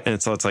about it.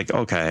 And so it's like,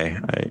 okay,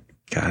 I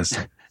guess.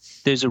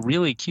 There's a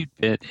really cute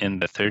bit in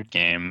the third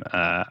game,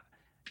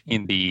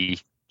 in the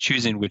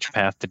choosing which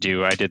path to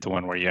do. I did the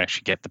one where you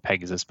actually get the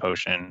Pegasus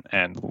potion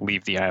and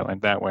leave the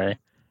island that way.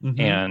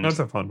 And that's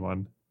a fun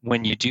one.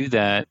 When you do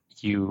that,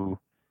 you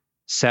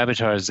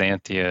sabotage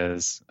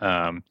Xanthia's,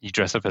 you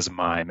dress up as a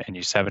mime and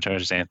you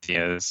sabotage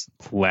Xanthia's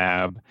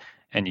lab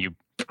and you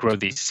grow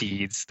these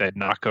seeds that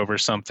knock over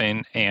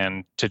something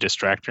and to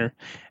distract her.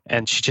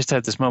 And she just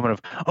had this moment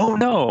of, oh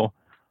no,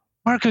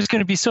 Marco's going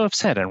to be so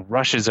upset, and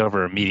rushes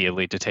over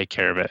immediately to take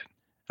care of it.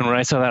 And when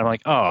I saw that, I'm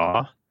like,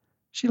 oh,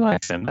 she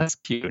likes him. That's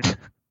cute.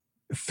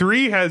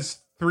 3 has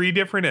 3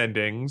 different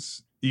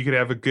endings. You could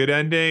have a good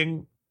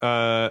ending,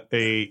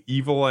 a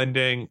evil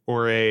ending,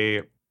 or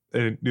a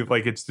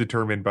like it's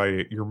determined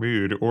by your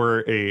mood,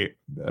 or a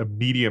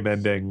medium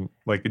ending,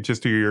 like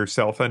just a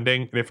yourself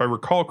ending. And if I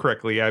recall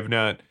correctly, I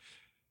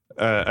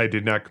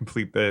did not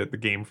complete the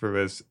game for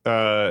this.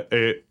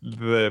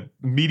 The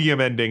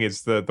medium ending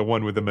is the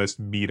one with the most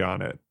meat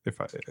on it.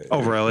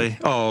 Oh really?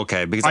 Oh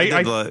okay. Because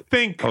I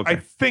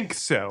think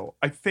so.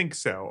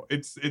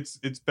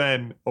 It's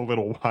been a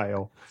little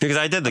while. Because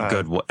I did the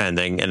good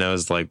ending, and I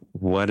was like,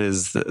 "What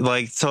is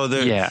like?" So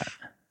the Yeah.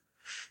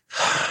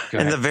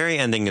 And the very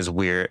ending is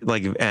weird.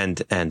 Like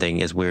ending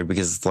is weird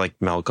because like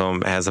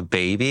Malcolm has a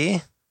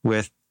baby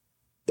with.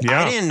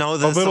 Yeah, I didn't know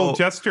this. Little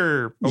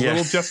jester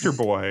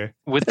boy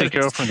with the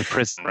girl from the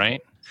prison,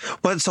 right?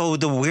 But so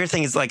the weird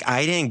thing is, like,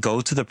 I didn't go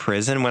to the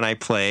prison when I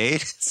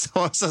played, so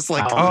I was just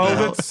like, "Oh,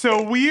 that's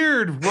so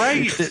weird!"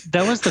 Right?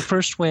 That was the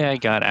first way I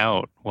got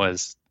out,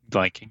 was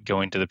like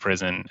going to the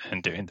prison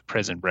and doing the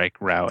prison break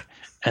route.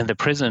 And the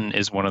prison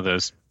is one of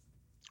those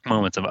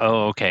moments of,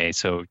 oh, okay,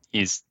 so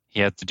he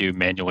has to do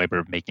manual labor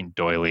of making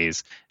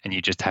doilies, and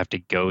you just have to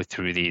go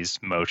through these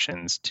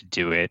motions to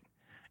do it.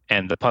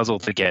 And the puzzle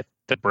to get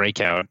the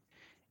breakout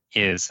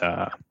is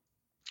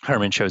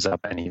Herman shows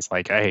up and he's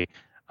like, hey,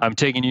 I'm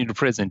taking you to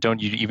prison.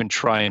 Don't you even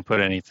try and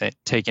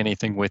take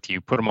anything with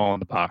you. Put them all in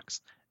the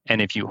box.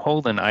 And if you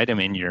hold an item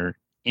in your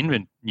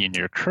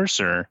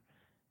cursor,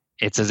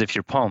 it's as if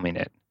you're palming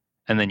it,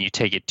 and then you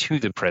take it to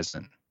the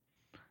prison.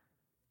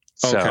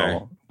 So,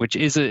 okay. Which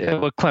is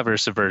a clever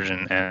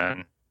subversion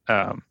and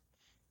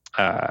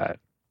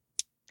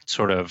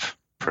sort of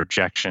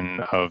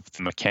projection of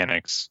the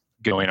mechanics,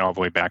 going all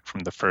the way back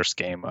from the first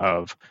game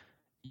of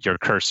your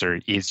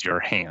cursor is your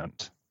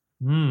hand.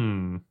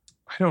 I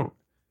don't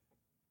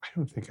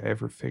think I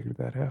ever figured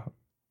that out.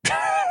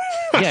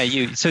 Yeah,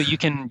 you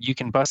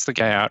can bust the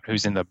guy out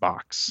who's in the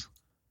box,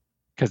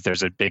 because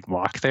there's a big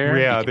lock there.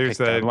 Yeah, there's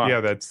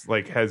that's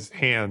like has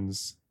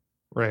hands,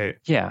 right?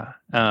 Yeah,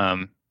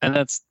 and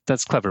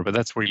that's clever, but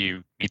that's where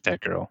you meet that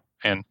girl.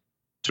 And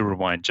to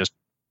rewind just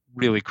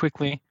really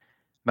quickly,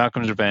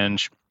 Malcolm's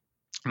Revenge.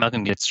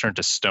 Malcolm gets turned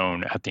to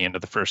stone at the end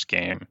of the first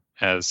game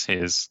as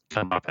his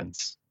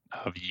comeuppance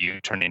of you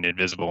turning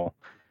invisible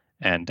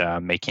and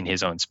making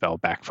his own spell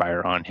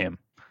backfire on him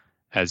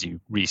as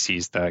you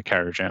re-seize the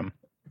Kyra gem.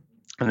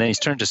 And then he's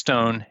turned to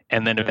stone,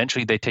 and then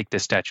eventually they take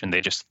this statue and they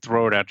just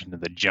throw it out into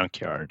the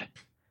junkyard.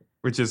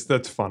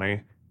 That's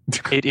funny.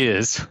 It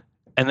is.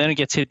 And then it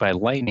gets hit by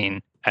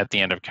lightning at the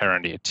end of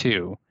Kyrandia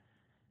 2,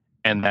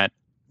 and that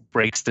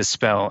breaks the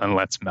spell and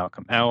lets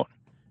Malcolm out,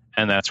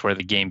 and that's where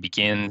the game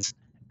begins.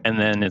 And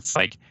then it's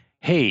like,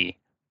 hey,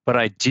 but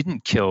I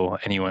didn't kill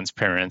anyone's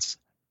parents.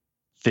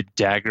 The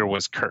dagger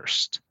was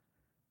cursed.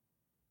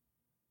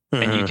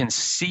 Mm-hmm. And you can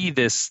see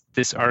this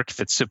arc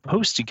that's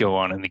supposed to go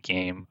on in the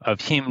game of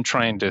him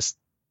trying to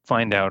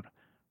find out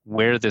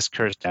where this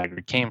cursed dagger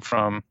came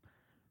from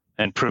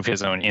and prove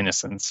his own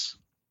innocence.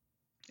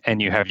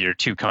 And you have your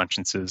two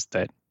consciences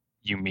that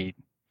you meet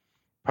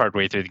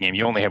partway through the game.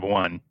 You only have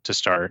one to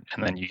start,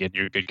 and then you get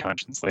your good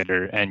conscience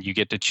later, and you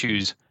get to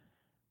choose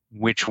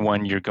which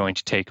one you're going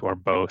to take or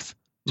both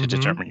to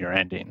determine your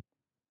ending.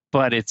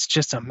 But it's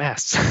just a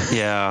mess.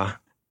 Yeah.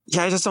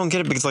 Yeah, I just don't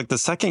get it because like the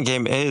second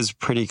game is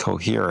pretty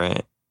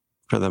coherent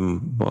for the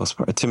most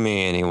part, to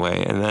me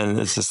anyway. And then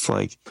it's just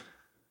like,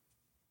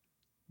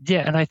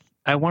 Yeah, and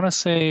I want to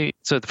say,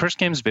 so the first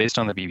game is based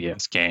on the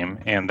BBS game,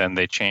 and then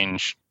they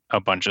change a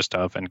bunch of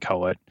stuff and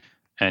cull it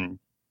and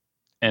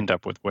end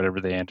up with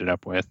whatever they ended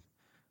up with.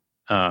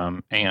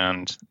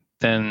 And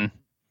then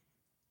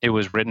it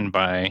was written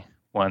by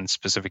one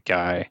specific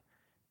guy,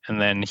 and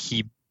then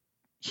he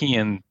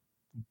and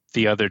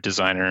the other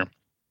designer,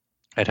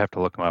 I'd have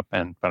to look him up, but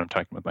I'm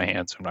talking with my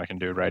hands, so I'm not going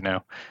to do it right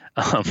now.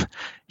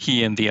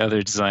 He and the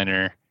other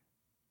designer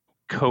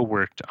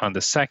co-worked on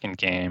the second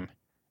game,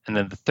 and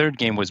then the third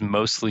game was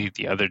mostly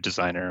the other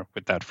designer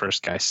with that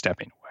first guy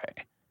stepping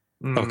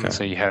away. Okay.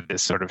 So you have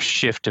this sort of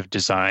shift of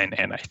design,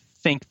 and I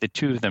think the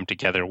two of them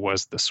together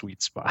was the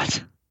sweet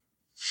spot.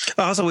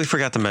 also, we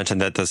forgot to mention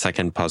that the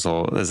second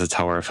puzzle is a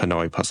Tower of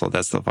Hanoi puzzle.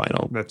 That's the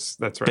final. That's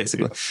right.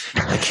 Basically.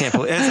 I can't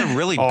believe it's a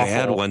really Awful.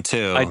 bad one,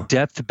 too. A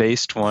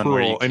depth-based one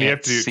where you Cruel, and you can't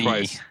have to do it see.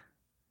 twice.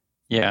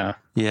 Yeah,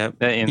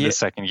 Yep. in Yeah. the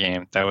second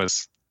game, that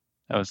was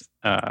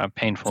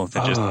painful to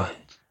just Oh.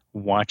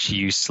 watch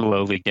you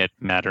slowly get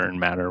madder and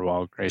madder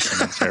while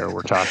Grayson and Sarah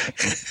were talking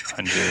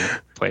on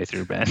your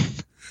playthrough, Ben.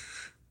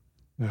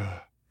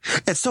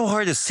 It's so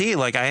hard to see.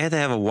 Like I had to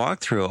have a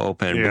walkthrough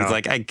open Yeah. because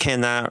like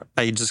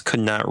I just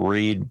could not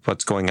read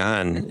what's going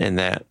on in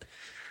that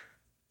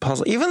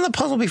puzzle. Even the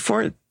puzzle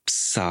before it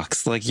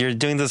sucks. Like you're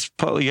doing this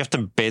puzzle, you have to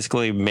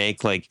basically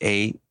make like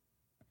 8.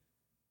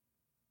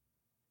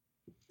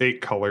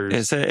 8 colors.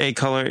 Is it 8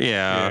 color?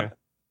 Yeah.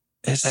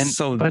 It's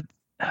But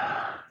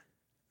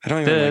I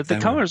don't even like the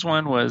that colors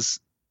one was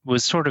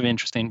sort of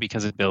interesting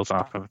because it builds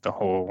off of the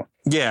whole one.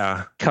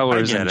 Yeah.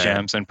 colors I and get it.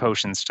 gems and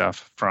potion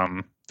stuff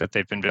from that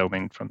they've been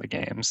building from the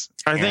games.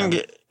 I And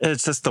think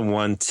it's just the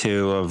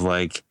 1-2 of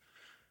like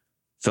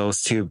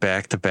those two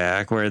back to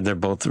back where they're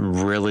both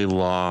really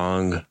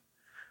long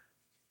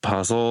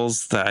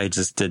puzzles that I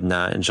just did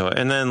not enjoy.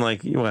 And then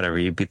like whatever,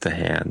 you beat the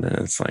hand and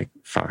it's like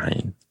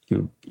fine.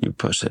 You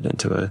push it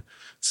into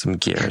some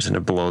gears and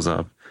it blows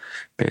up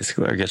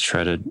basically or gets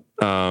shredded.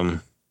 I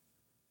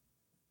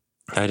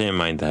didn't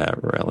mind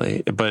that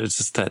really, but it's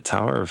just that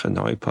Tower of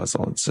Hanoi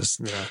puzzle. It's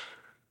just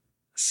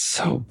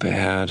so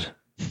bad.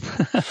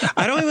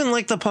 I don't even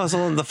like the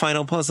puzzle in the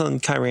final puzzle in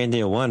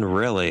Kyrandia 1,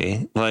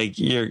 really. Like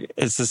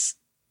it's just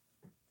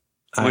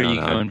I where don't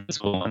you know. go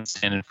invisible and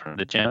stand in front of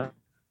the gem or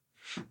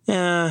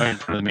Yeah. in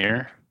front of the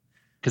mirror,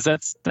 because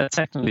that's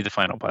technically the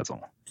final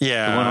puzzle.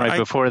 Yeah. The one right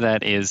before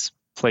that is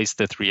place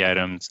the 3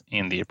 items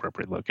in the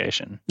appropriate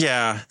location.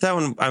 Yeah, that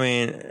one, I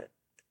mean,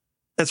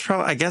 it's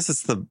probably, I guess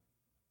it's the,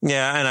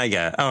 yeah,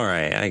 and all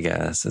right, I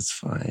guess it's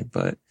fine,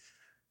 but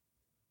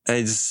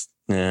I just,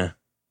 yeah.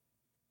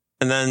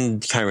 And then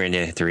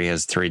Kyrandia 3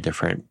 has 3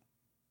 different,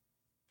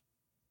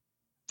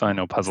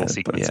 Final puzzle But,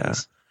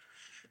 sequences.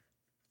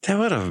 yeah. that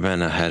would have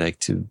been a headache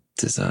to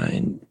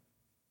design.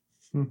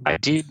 I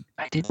did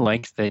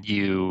like that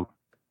you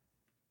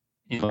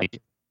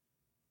like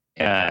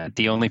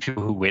the only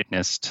people who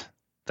witnessed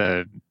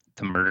the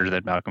murder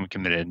that Malcolm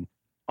committed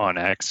on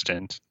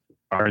accident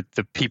are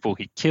the people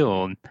he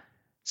killed,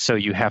 so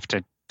you have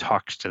to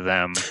talk to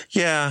them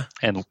Yeah.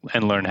 and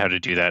learn how to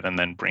do that and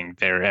then bring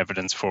their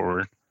evidence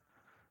forward.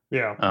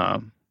 Yeah.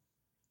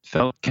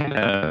 Felt kind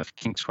of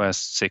King's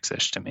Quest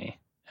 6-ish to me,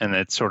 and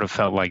it sort of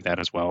felt like that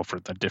as well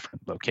for the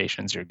different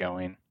locations you're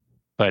going,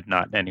 but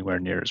not anywhere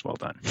near as well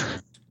done.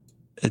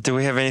 Do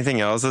we have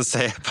anything else to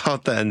say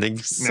about the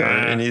endings? or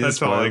any of That's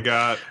this all I one?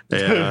 got.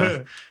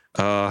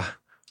 Yeah.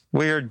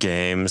 Weird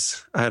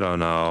games. I don't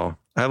know.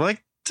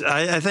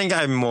 I think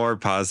I'm more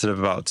positive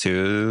about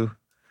 2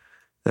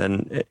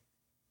 than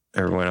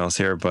everyone else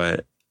here,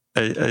 but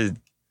I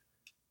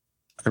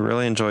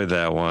really enjoyed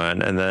that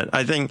one. And then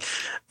I think,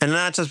 and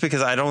not just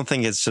because I don't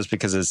think it's just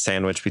because it's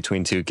sandwiched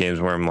between 2 games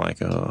where I'm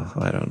like, oh,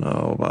 I don't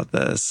know about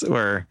this,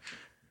 where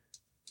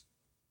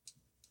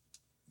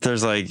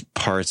there's like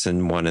parts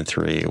in 1 and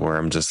 3 where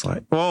I'm just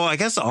like, well, I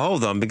guess all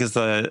of them because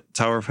the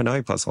Tower of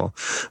Hanoi puzzle,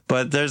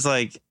 but there's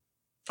like,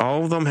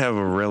 all of them have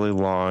a really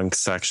long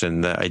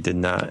section that I did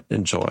not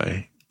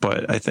enjoy,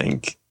 but I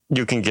think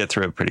you can get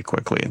through it pretty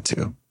quickly in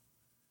 2.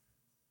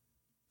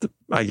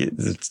 I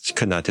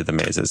could not do the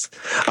mazes.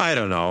 I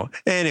don't know.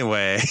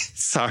 Anyway,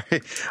 sorry.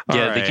 All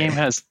Yeah, right. the game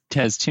has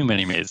too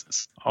many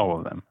mazes, all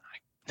of them.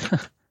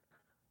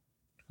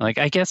 Like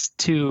I guess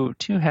 2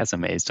 has a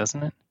maze,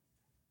 doesn't it?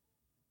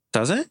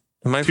 Does it?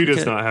 Am I 2 does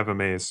forget- not have a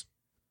maze.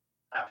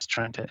 I was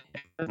trying to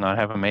not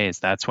have a maze.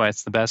 That's why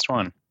it's the best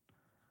one.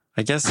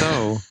 I guess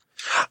so.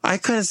 I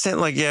couldn't say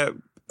like, yeah.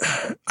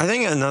 I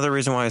think another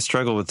reason why I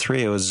struggled with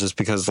 3 was just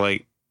because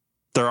like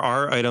there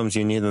are items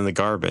you need in the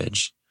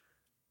garbage,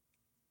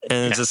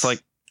 and it's just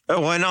like,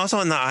 oh, and also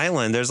on the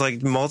island, there's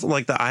like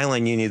like the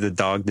island you need the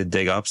dog to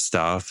dig up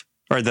stuff,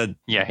 or the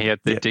Yeah, he had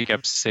to Yeah. dig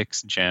up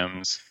 6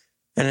 gems,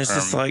 and it's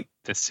just like,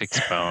 the 6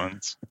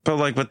 bones. but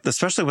like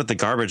especially with the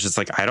garbage, it's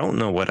like I don't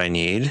know what I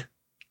need,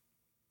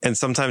 and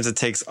sometimes it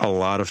takes a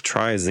lot of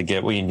tries to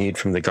get what you need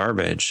from the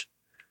garbage.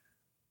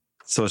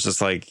 So it's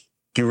just like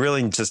you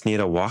really just need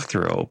a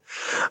walkthrough.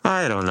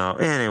 I don't know.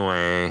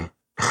 Anyway,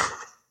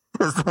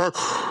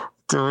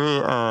 Do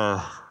we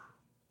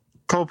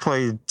go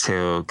play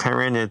 2?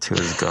 Kyrandia 2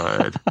 is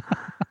good.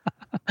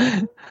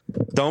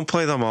 Don't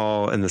play them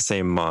all in the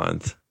same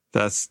month.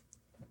 That's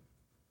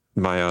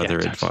my other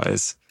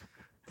advice.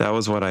 That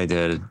was what I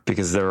did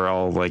because they were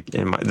all like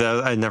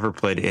I never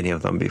played any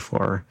of them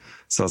before.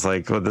 So I was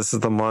like, well, this is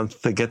the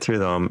month to get through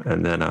them.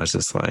 And then I was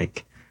just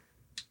like,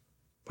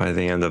 by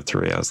the end of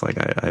 3, I was like,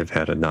 I've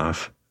had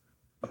enough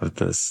of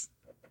this.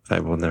 I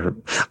will never,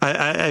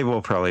 I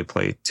will probably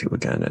play 2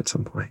 again at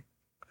some point.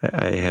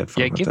 I had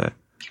fun with that.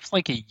 It's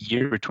like a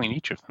year between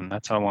each of them.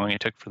 That's how long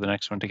it took for the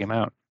next one to come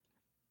out.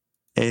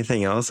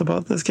 Anything else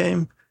about this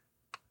game?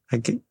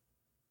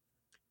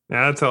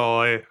 That's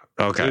all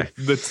Okay.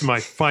 That's my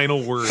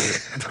final word.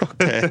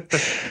 Okay.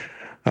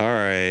 All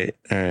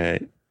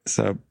right.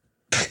 So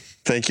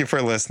thank you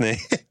for listening.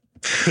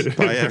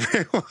 Bye,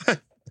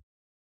 everyone.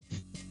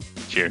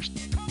 Cheers.